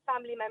mentioned with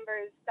family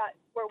members that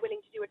were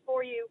willing to do it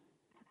for you.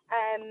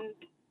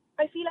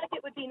 I feel like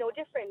it would be no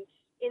different,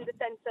 in the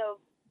sense of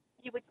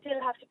you would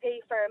still have to pay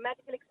for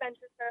medical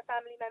expenses for a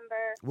family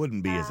member.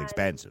 Wouldn't be as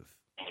expensive.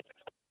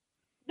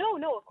 No,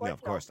 of course not. No,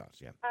 of course not,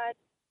 yeah.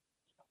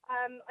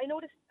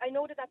 I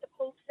noted that the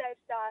Pope said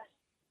that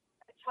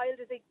a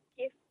child is a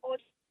gift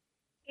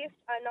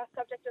and not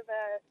subject of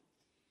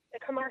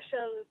a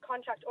commercial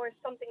contract or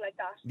something like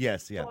that.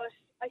 Yes, yeah. But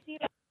I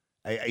feel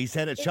he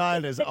said a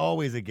child is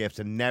always a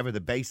gift and never the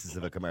basis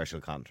of a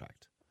commercial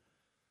contract.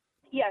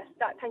 Yes,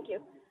 thank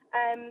you.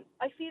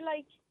 I feel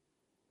like,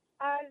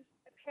 as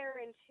a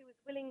parent who is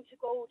willing to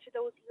go to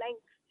those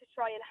lengths to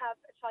try and have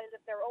a child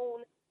of their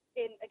own,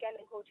 in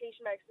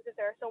quotation marks, because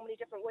there are so many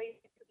different ways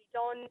it could be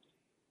done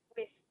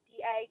with the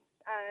eggs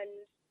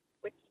and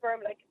with sperm,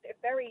 like,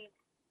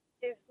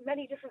 there's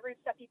many different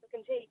routes that people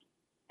can take.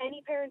 Any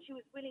parent who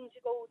is willing to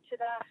go to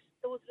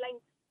those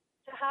lengths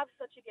to have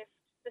such a gift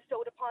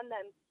bestowed upon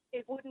them,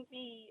 it wouldn't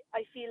be,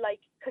 I feel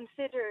like,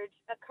 considered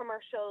a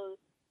commercial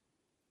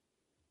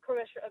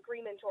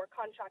agreement or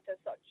contract as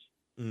such.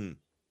 Mm.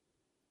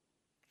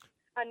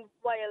 And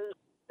while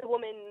the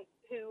woman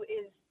who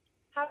is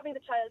having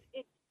the child,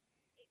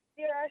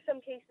 there are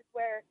some cases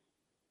where,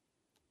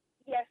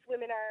 yes,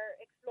 women are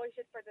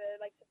exploited for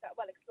the likes of that.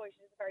 Well, exploited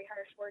is a very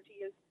harsh word to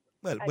use.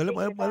 Well,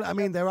 I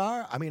mean, there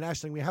are. I mean,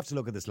 Aisling, we have to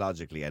look at this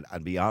logically and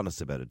be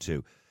honest about it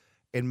too.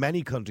 In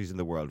many countries in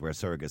the world where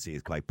surrogacy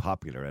is quite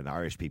popular and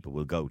Irish people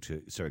will go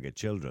to surrogate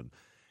children,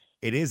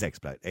 there is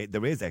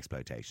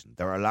exploitation.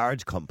 There are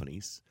large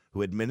companies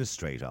who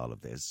administrate all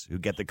of this, who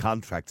get the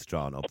contracts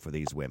drawn up for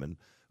these women,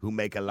 who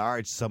make a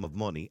large sum of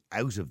money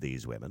out of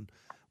these women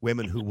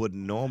who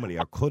wouldn't normally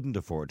or couldn't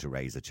afford to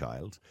raise a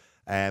child.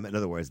 In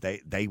other words,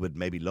 they would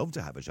maybe love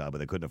to have a child, but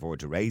they couldn't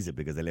afford to raise it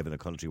because they live in a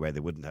country where they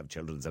wouldn't have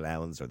children's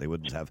allowance, or they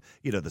wouldn't have,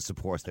 you know, the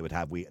supports they would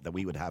have, that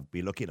we would have,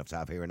 be lucky enough to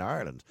have here in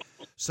Ireland.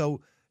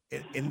 So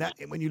in that,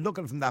 when you look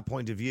at it from that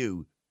point of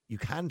view, you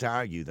can't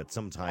argue that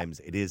sometimes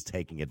it is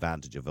taking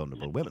advantage of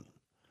vulnerable women.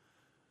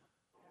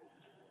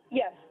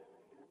 Yes.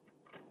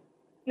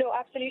 No,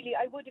 absolutely.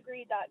 I would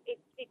agree that it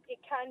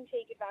can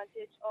take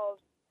advantage of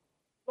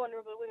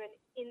vulnerable women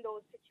in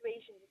those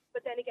situations.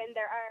 But then again,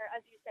 there are,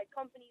 as you said,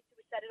 companies who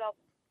would set it up,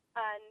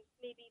 and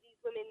maybe these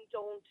women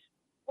don't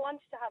want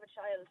to have a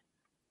child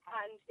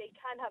and they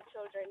can have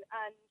children.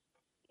 And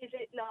is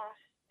it not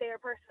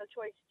their personal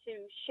choice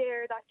to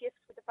share that gift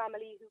with the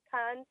family who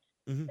can't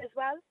as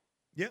well?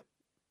 Yeah.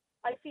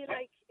 I feel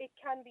like it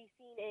can be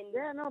seen in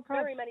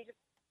very many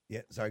different...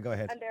 Yeah, sorry, go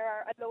ahead. And there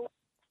are a load...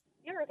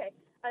 You're okay.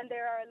 And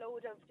there are a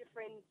load of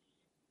different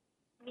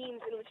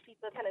means in which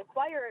people can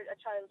acquire a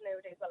child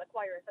nowadays. Well,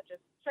 acquire is such a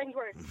strange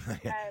word.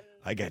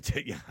 I get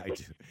it. Yeah, I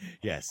do.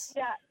 Yes.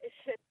 Yeah.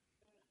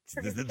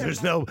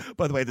 There's no,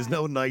 by the way, there's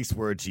no nice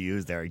word to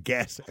use there.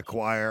 Get,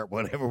 acquire,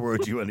 whatever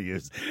word you want to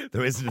use.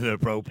 There isn't an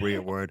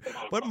appropriate word.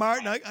 But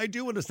Martin, I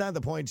do understand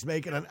the point he's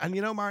making. And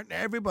you know, Martin,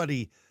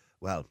 everybody,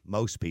 well,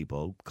 most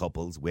people,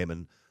 couples,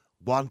 women,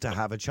 want to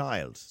have a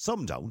child.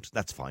 Some don't.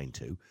 That's fine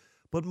too.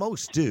 But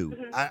most do.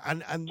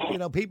 And you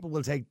know, people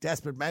will take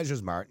desperate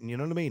measures, Martin. You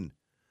know what I mean?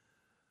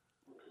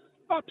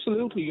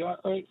 Absolutely.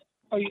 I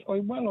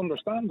well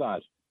understand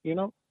that, you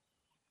know.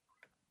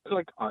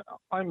 Like,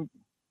 I'm...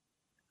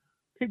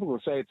 People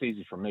will say it's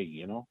easy for me,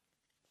 you know.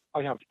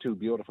 I have 2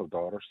 beautiful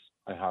daughters.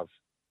 I have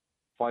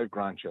 5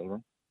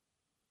 grandchildren.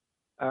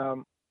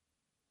 But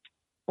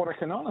I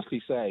can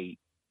honestly say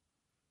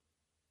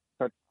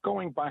that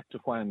going back to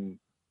when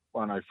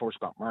I first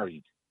got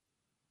married,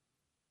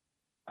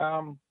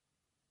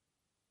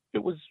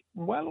 it was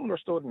well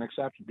understood and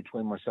accepted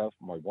between myself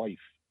and my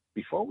wife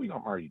before we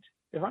got married.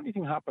 If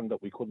anything happened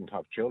that we couldn't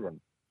have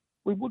children,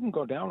 we wouldn't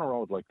go down a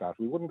road like that.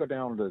 We wouldn't go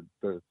down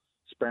the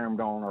sperm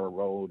donor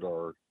road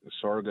or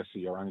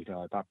surrogacy or anything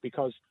like that,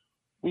 because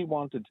we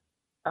wanted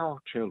our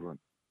children.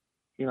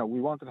 You know, we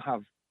wanted to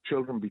have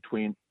children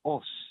between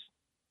us.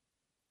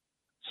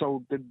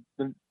 So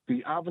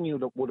the avenue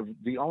that would have,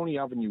 the only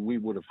avenue we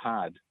would have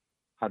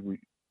had we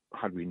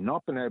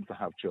not been able to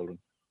have children,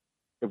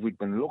 if we'd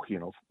been lucky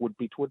enough, would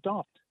be to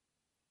adopt.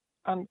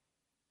 And,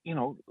 you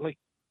know, like,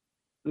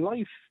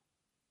 life.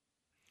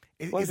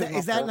 Is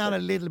that not a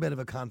little bit of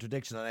a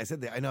contradiction?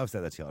 And I know I've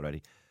said that to you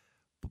already,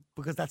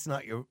 because that's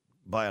not your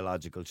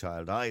biological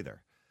child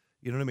either.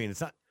 You know what I mean?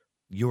 It's not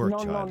your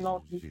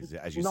child,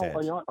 as you said.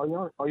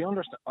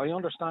 I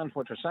understand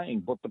what you're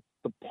saying, but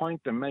the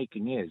point I'm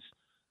making is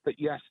that,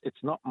 yes,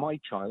 it's not my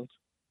child.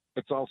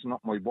 It's also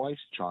not my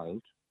wife's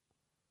child.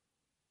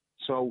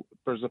 So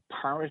there's a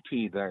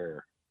parity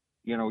there.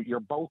 You know, you're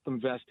both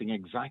investing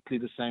exactly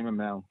the same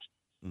amount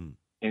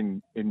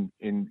in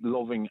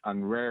loving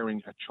and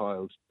rearing a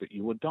child that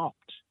you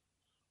adopt.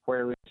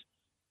 Whereas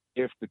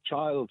if the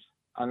child,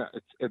 and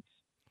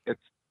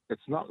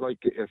it's not like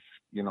if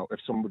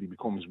somebody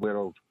becomes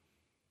widowed,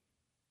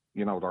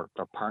 you know,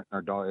 their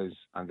partner dies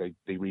and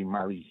they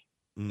remarry.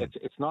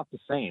 It's not the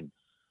same.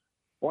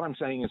 What I'm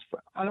saying is,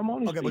 and I'm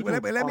only okay.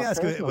 But let me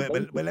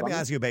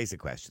ask you a basic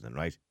question then,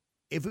 right?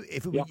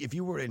 If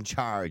you were in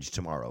charge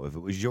tomorrow, if it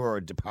was your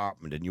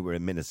department and you were a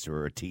minister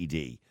or a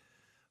TD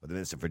or the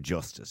Minister for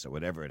Justice or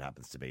whatever it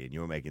happens to be, and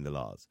you were making the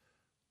laws,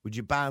 would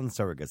you ban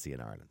surrogacy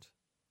in Ireland?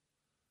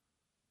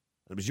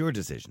 It was your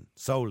decision,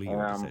 solely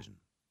your decision.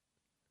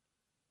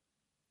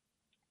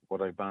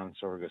 Would I ban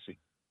surrogacy?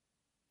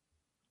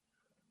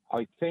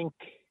 I think,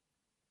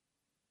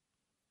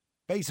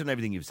 based on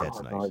everything you've said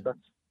tonight. No,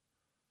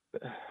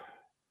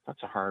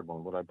 that's a hard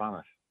one. Would I ban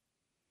it?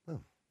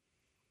 Oh.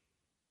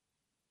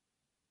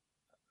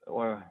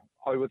 Well,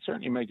 I would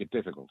certainly make it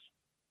difficult.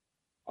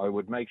 I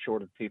would make sure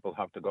that people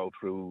have to go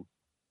through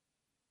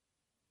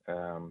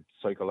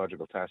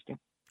psychological testing.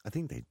 I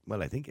think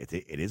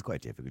it is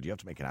quite difficult. You have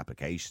to make an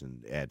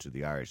application to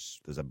the Irish.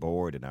 There's a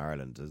board in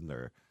Ireland, isn't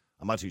there?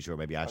 I'm not too sure.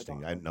 Maybe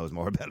Aisling knows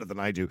more about it than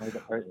I do.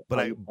 But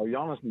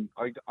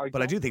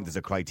I do think there's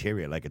a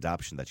criteria like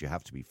adoption that you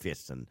have to be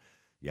fit and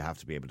you have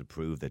to be able to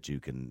prove that you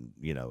can,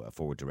 you know,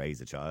 afford to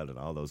raise a child and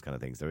all those kind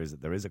of things. There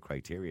is a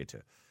criteria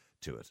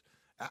to it.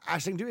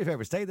 Aisling, do me a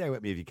favour, stay there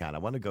with me if you can. I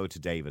want to go to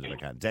David if I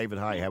can. David,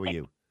 hi, how are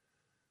you?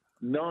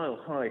 Niall,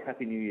 hi,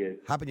 Happy New Year.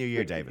 Happy New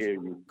Year, David.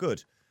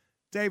 Good.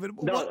 David,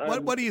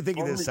 what do you think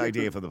of this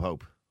idea from the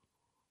Pope?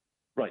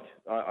 Right,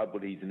 I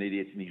believe he's an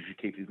idiot and he should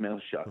keep his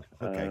mouth shut.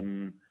 Okay.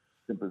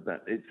 Simple as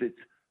that.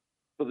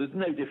 But there's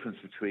no difference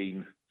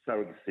between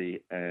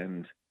surrogacy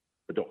and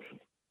adoption.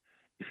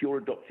 If you're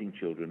adopting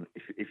children,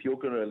 if you're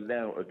going to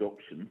allow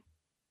adoption,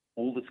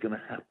 all that's going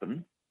to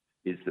happen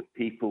is that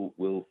people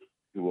who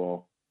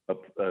are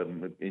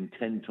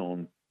intent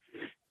on,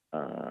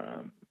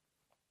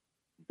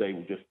 they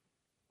will just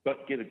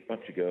get a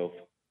bunch of girls,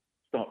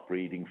 start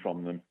breeding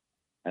from them,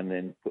 and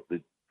then put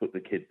the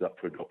kids up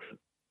for adoption.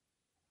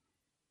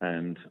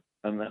 And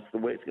that's the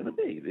way it's going to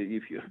be.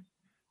 If you,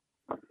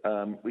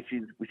 which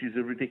is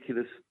a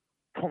ridiculous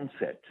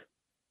concept.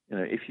 You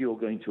know, if you're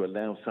going to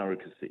allow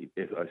surrogacy,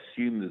 if I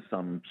assume there's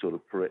some sort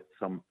of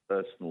some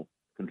personal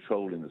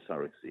control in the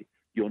surrogacy,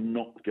 you're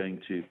not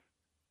going to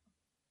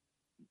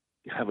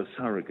have a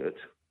surrogate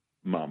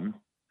mum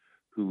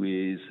who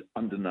is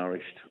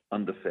undernourished,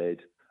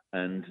 underfed,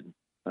 and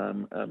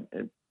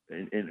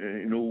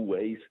in all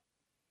ways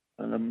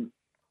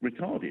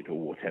retarded or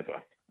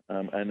whatever.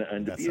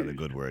 And that's not a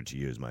good word to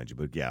use, mind you.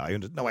 But yeah, I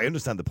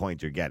understand the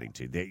point you're getting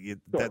to.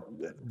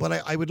 But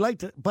I would like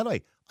to. By the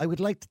way, I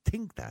would like to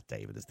think that,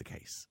 David, is the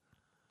case.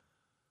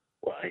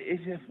 Well,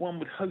 if one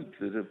would hope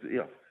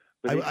that.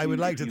 I would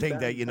like to think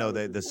that, you know,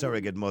 the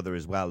surrogate mother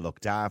is well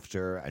looked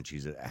after and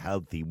she's a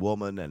healthy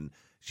woman and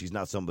she's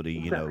not somebody,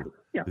 you know,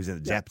 who's in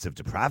the depths of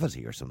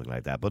depravity or something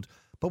like that. But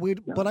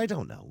I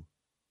don't know.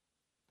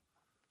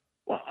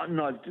 Well,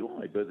 Neither do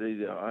I. But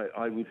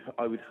I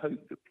would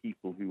hope that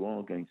people who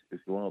are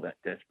that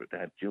desperate to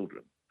have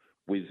children,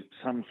 with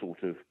some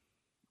sort of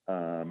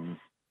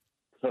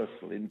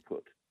personal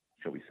input,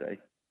 shall we say,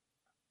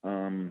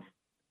 and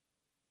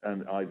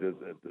either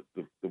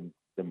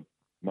the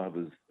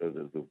mother's,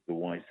 the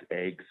wife's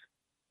eggs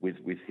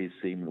with his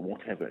semen,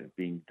 whatever,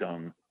 being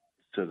done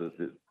so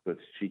that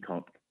she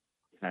can't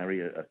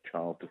carry a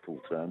child to full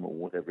term or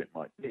whatever it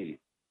might be.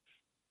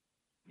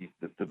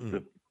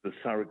 The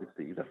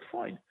surrogacy, that's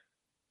fine.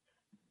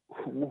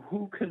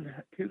 Who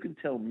can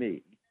tell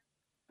me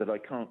that I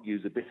can't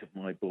use a bit of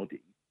my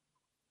body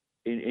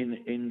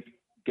in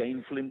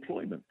gainful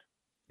employment?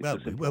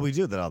 Well, we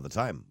do that all the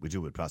time. We do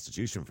it with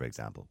prostitution, for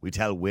example. We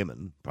tell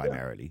women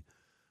primarily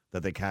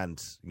that they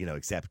can't,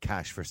 accept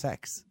cash for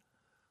sex.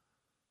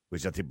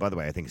 Which, by the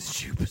way, I think is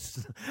stupid.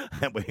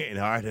 In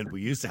Ireland,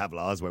 we used to have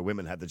laws where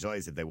women had the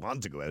choice. If they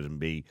want to go out and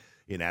be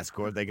an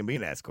escort, they can be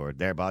an escort.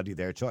 Their body,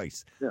 their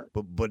choice. Yeah.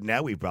 But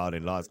now we've brought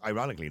in laws.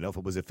 Ironically enough,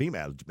 it was a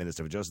female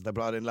Minister for Justice that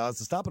brought in laws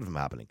to stop it from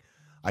happening.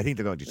 I think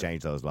they're going to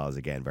change those laws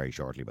again very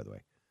shortly, by the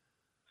way.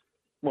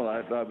 Well,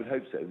 I would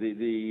hope so.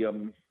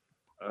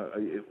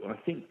 I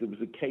think there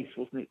was a case,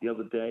 wasn't it, the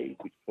other day,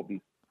 which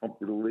probably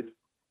prompted all this.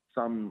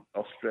 Some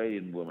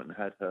Australian woman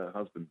had her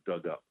husband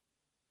dug up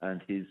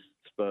and his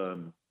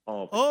sperm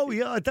harvested. Oh,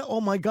 yeah.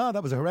 Oh, my God.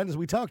 That was horrendous.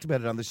 We talked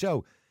about it on the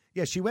show.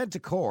 Yeah, she went to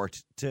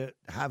court to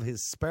have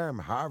his sperm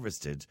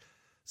harvested.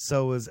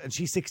 And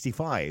she's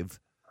 65,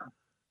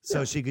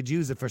 so she could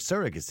use it for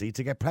surrogacy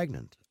to get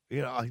pregnant.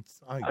 And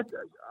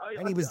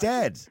he was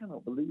dead. I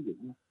cannot believe it.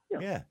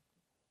 Yeah.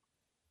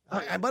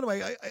 And by the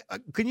way,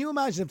 can you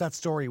imagine if that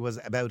story was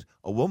about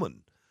a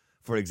woman,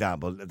 for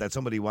example, that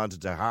somebody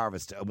wanted to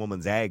harvest a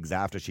woman's eggs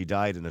after she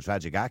died in a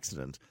tragic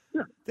accident?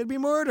 Yeah. There'd be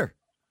murder.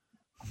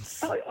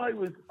 I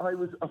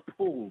was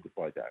appalled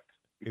by that.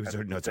 It was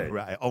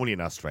only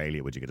in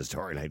Australia would you get a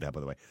story like that,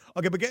 by the way.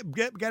 Okay, but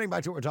getting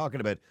back to what we're talking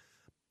about,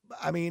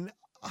 I mean,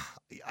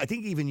 I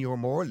think even you're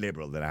more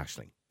liberal than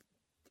Aisling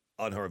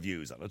on her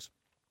views on it.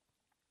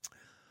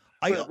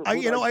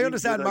 I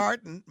understand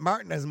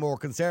Martin has more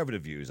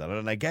conservative views on it,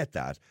 and I get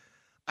that.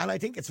 And I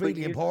think it's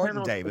really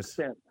important, David.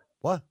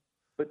 What?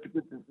 But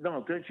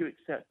no, don't you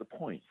accept the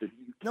point that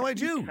I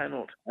do.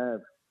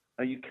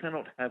 You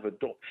cannot have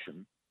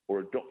adoption or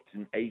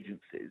adopting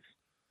agencies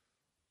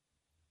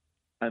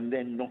and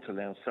then not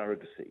allow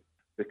surrogacy,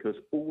 because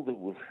all that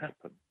will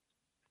happen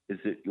is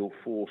that you'll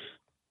force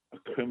a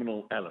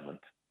criminal element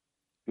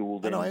who will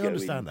then I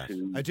understand that.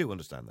 I do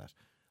understand that.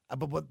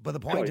 But the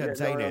point I'm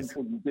saying is...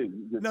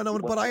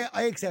 But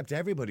I accept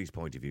everybody's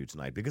point of view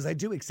tonight, because I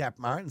do accept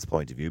Martin's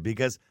point of view,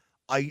 because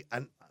I've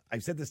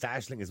said this to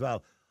Aisling as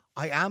well,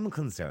 I am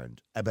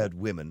concerned about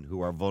women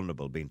who are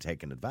vulnerable being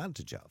taken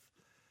advantage of.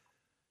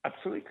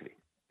 Absolutely.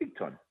 Big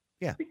time.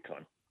 Yeah. Big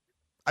time.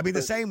 I mean,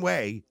 the same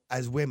way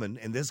as women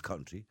in this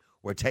country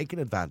were taken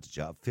advantage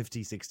of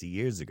 50, 60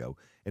 years ago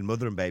in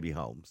mother and baby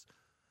homes.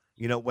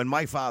 When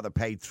my father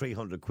paid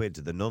 300 quid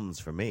to the nuns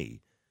for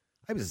me,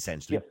 I was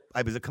essentially,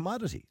 I was a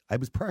commodity. I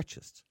was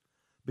purchased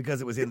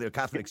because it was in the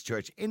Catholic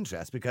Church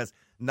interest, because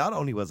not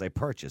only was I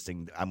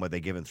purchasing and were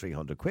they given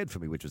 300 quid for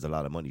me, which was a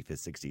lot of money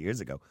 60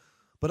 years ago,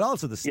 but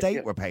also the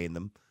state were paying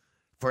them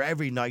for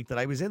every night that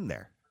I was in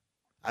there.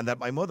 And that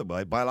my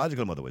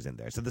biological mother was in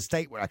there. So the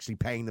state were actually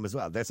paying them as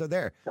well. So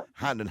they're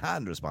hand in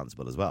hand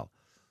responsible as well.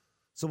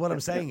 So what I'm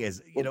saying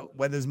is,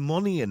 when there's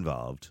money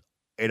involved,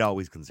 it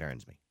always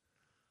concerns me.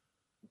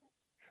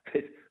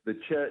 The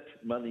church,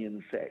 money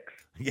and sex.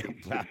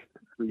 Yeah,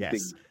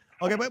 yes.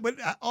 Okay, but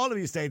all of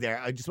you stay there.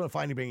 I just want to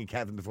finally bring in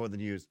Kevin before the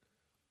news.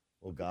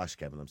 Oh gosh,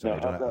 Kevin, I'm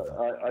sorry.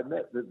 I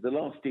met the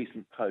last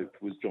decent pope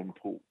was John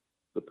Paul,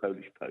 the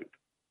Polish pope.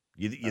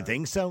 You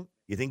think so?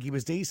 You think he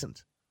was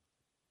decent?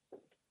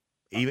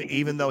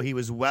 Even though he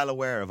was well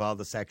aware of all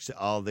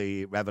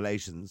the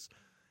revelations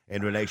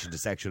in relation to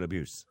sexual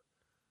abuse.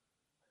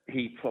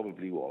 He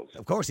probably was.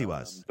 Of course he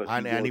was.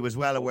 And he was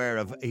well aware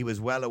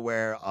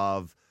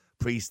of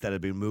priests that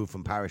had been moved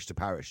from parish to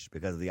parish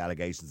because of the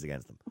allegations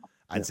against them,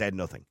 and said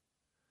nothing.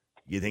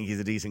 You think he's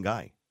a decent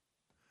guy?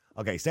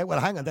 Okay,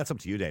 hang on, that's up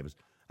to you, David.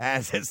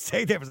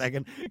 Stay there for a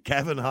second.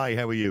 Kevin, hi,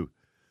 how are you?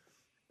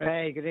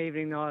 Hey, good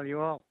evening, all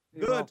you all.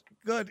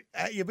 Good.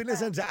 You've been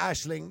listening to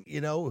Aisling,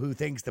 who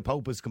thinks the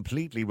Pope is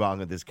completely wrong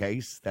in this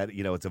case, that,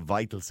 it's a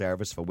vital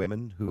service for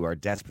women who are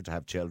desperate to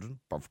have children,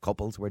 or for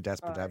couples who are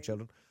desperate to have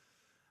children.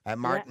 And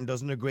Martin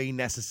doesn't agree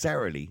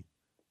necessarily,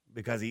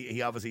 because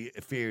he obviously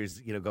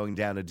fears, going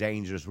down a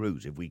dangerous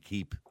route if we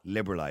keep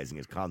liberalising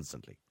it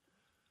constantly.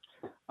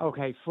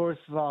 Okay,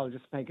 first of all,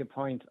 just make a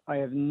point. I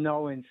have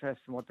no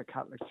interest in what the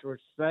Catholic Church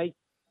say.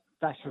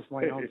 That's just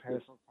my own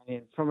personal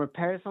opinion. From a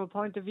personal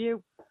point of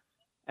view,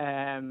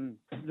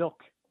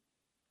 look,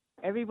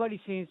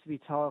 everybody seems to be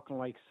talking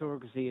like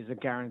surrogacy is a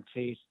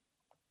guaranteed,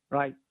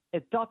 right?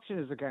 Adoption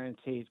is a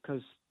guaranteed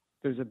because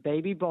there's a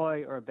baby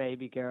boy or a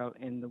baby girl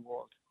in the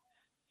world.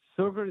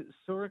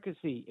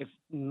 Surrogacy, if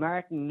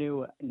Martin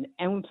knew an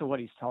ounce of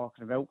what he's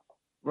talking about,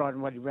 rather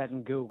than what he read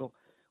in Google,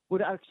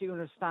 would actually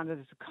understand that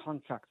it's a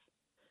contract.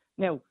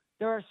 Now,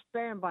 there are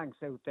sperm banks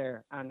out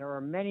there, and there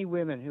are many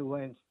women who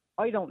went,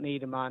 I don't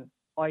need a man,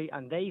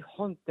 and they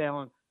hunt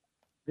down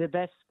the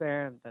best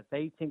sperm that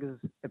they think is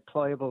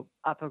applicable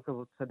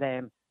to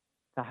them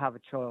to have a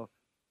child,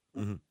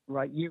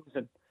 right,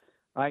 using,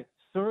 right?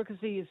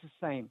 Surrogacy is the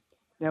same.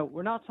 Now,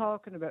 we're not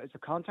talking about, it's a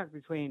contract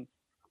between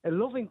a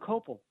loving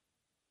couple,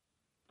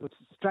 but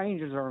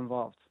strangers are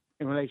involved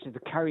in relation to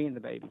carrying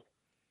the baby.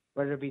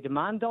 Whether it be the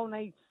man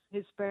donates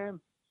his sperm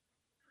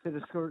to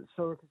the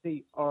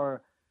surrogacy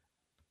or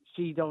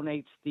she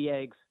donates the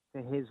eggs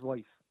to his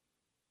wife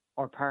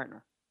or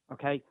partner,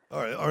 okay?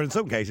 Or in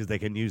some cases, they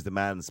can use the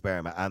man's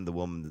sperm and the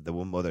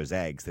mother's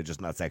eggs. They're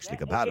just not sexually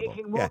compatible. It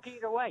can work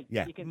either way.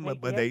 Yeah. You can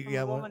take the eggs from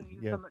the woman,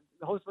 use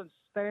the husband's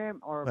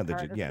sperm or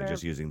partner's sperm.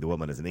 Just using the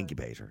woman as an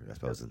incubator, I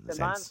suppose, in the sense.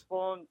 The man's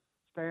spawn,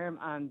 sperm,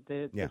 and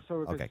the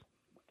surrogate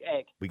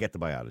egg. We get the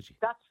biology.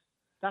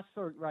 That's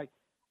sort of right.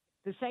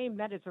 The same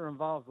methods are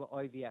involved with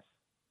IVF.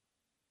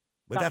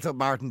 But that's what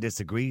Martin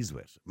disagrees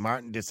with.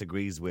 Martin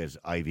disagrees with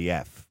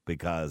IVF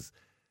because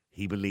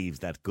he believes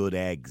that good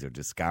eggs are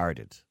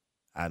discarded.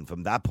 And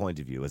from that point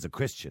of view, as a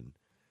Christian,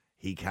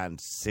 he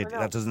can't sit.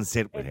 That doesn't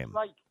sit with him.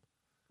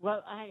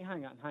 Well,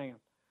 hang on.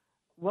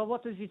 Well,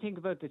 what does he think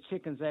about the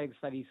chicken's eggs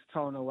that he's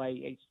thrown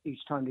away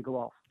each time they go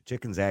off?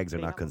 Chicken's eggs are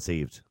not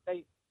conceived.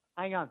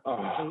 Hang on.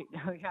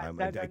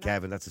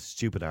 Kevin, that's a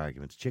stupid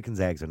argument. Chicken's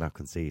eggs are not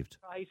conceived.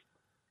 Right.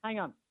 Hang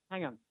on.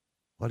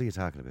 What are you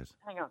talking about?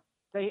 Hang on.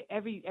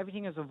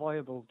 Everything has a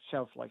viable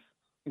shelf life,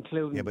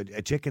 including... Yeah, but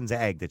a chicken's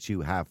egg that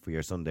you have for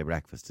your Sunday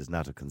breakfast is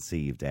not a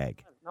conceived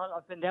egg. No,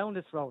 I've been down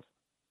this road.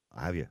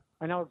 Have you?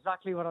 I know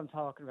exactly what I'm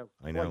talking about.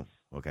 I know.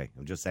 Okay,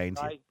 I'm just saying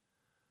to you.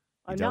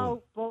 I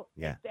know, but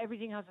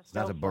everything has a shelf life. It's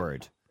not a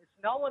bird.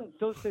 No one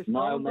does this.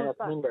 No one does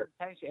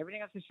that.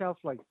 Everything has a shelf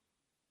life.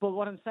 But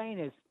what I'm saying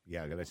is...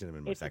 Yeah, I'm going to let you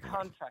in a second. It's a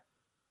contract.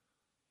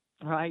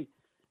 Right?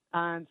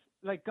 And,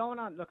 going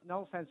on... Look,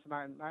 no offence to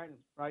Martin. Martin,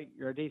 right,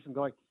 you're a decent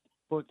guy.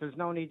 But there's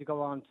no need to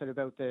go on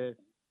about the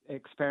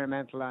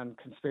experimental and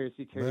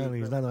conspiracy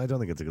theory. Well, I don't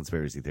think it's a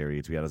conspiracy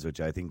theory, to be honest with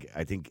you. I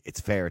think it's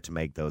fair to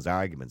make those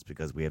arguments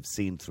because we have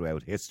seen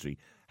throughout history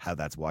how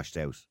that's washed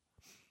out.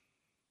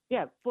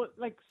 Yeah, but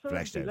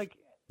surrogacy,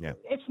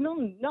 it's no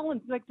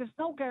one there's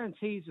no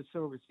guarantees with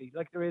surrogacy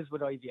like there is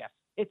with IVF.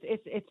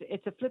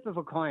 It's a flip of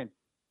a coin.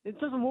 It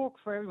doesn't work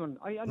for everyone.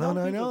 I know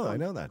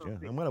that.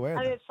 Yeah, I'm well aware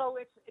of that. So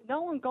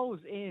no one goes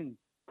in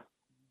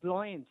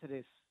blind to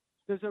this.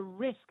 There's a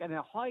risk and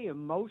a high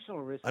emotional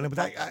risk. I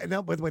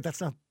know, but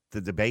that's not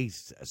the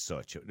debate as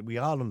such. We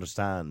all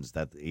understand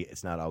that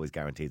it's not always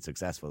guaranteed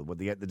successful. But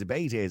the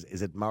debate is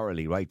it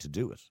morally right to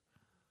do it?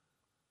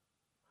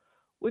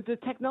 With the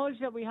technology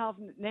that we have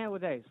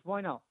nowadays,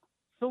 why not?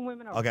 Some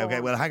women are... Okay,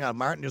 well, hang on.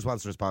 Martin just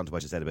wants to respond to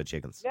what you said about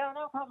chickens. Yeah,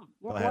 no problem.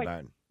 Go ahead,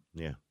 Martin.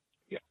 Yeah.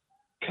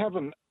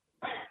 Kevin,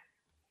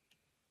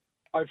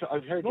 I've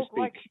heard you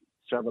speak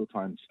several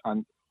times,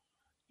 and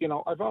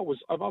I've always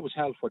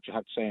held what you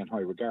have to say in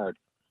high regard.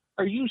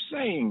 Are you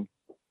saying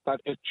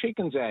that a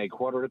chicken's egg,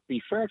 whether it be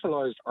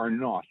fertilized or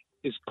not,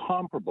 is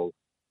comparable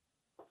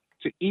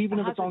to even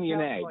if it's only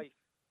an egg?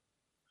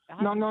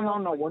 No.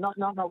 We're not.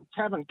 No,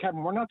 Kevin.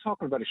 We're not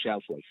talking about a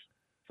shelf life.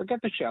 Forget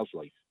the shelf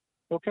life.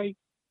 Okay.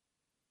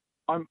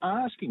 I'm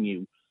asking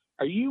you: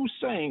 are you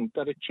saying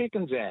that a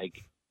chicken's egg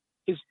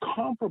is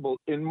comparable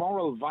in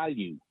moral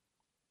value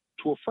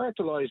to a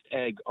fertilized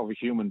egg of a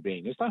human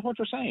being? Is that what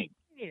you're saying?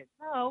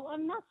 No,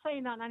 I'm not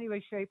saying that in any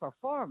way, shape, or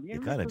form.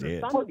 You kind of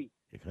did.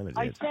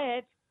 I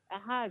said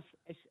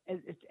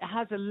it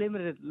has a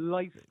limited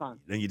lifespan.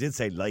 And you did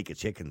say like a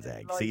chicken's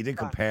egg, so you did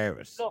compare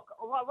it. Look,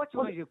 what do you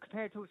want to do?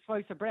 Compare it to a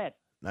slice of bread?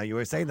 Now, you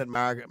were saying that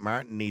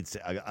Martin needs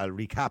to... I'll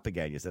recap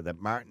again. You said that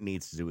Martin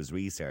needs to do his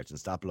research and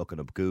stop looking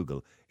up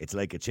Google. It's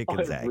like a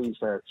chicken's egg.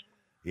 Research.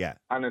 Yeah.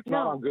 And it's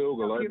not on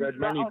Google. I've read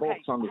many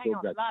books on the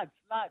subject.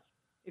 Lads,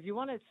 if you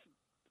want to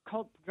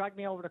drag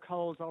me over the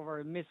coals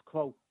over a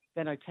misquote,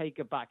 then I take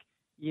it back.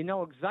 You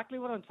know exactly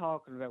what I'm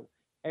talking about.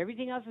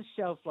 Everything has a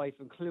shelf life,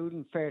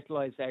 including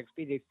fertilized eggs,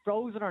 be they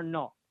frozen or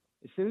not.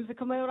 As soon as they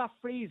come out of that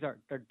freezer,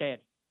 they're dead.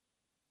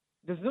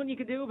 There's nothing you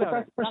can do about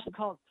it. That's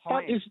called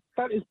time.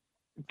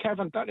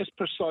 Kevin, that is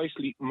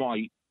precisely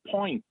my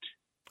point.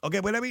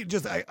 Okay, well, let me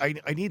just... I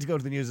need to go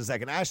to the news in a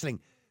second. Aisling,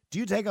 do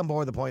you take on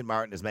board the point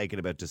Martin is making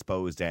about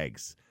disposed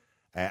eggs?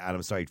 And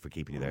I'm sorry for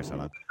keeping you there so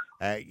long.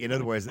 In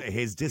other words,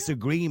 his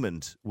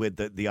disagreement with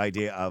the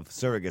idea of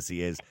surrogacy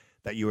is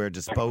that you are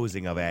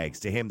disposing of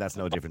eggs. To him, that's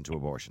no different to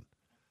abortion.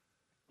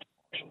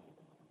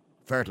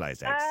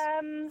 Fertilized eggs.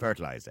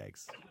 Fertilized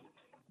eggs.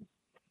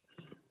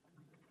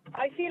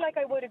 I feel like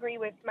I would agree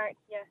with Martin,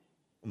 yes.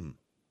 Mm.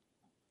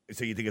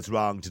 So you think it's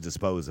wrong to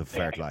dispose of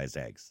fertilized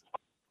eggs?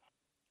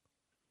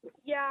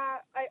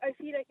 Yeah, I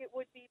feel like it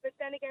would be. But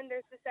then again,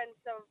 there's the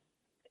sense of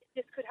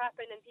this could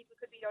happen and people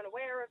could be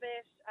unaware of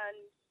it.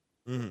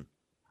 And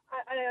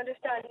I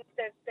understand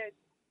the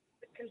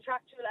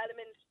contractual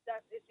element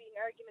that is being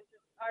argued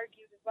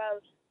as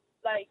well.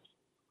 Like,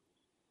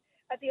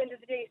 at the end of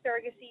the day,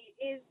 surrogacy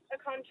is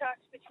a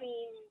contract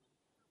between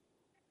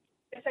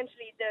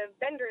essentially the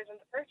vendors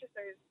and the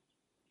purchasers.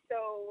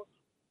 So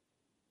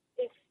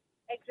if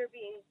eggs are being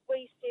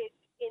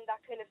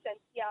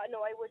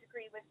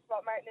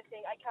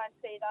can't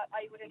say that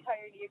I would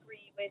entirely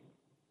agree with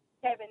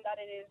Kevin that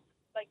it is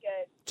like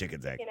a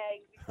chicken's egg.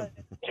 Because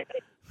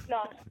it's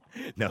not.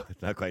 No,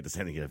 it's not quite the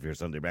same thing for your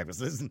Sunday breakfast.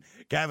 Listen,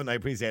 Gavin, I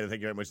appreciate it.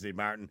 Thank you very much indeed.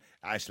 Martin,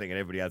 Aisling, and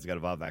everybody else who got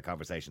involved in that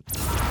conversation.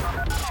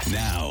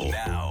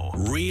 Now,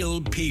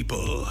 real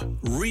people,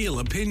 real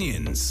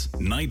opinions.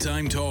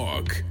 Nighttime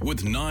Talk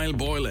with Niall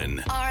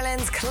Boylan.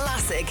 Ireland's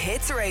classic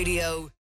hits radio.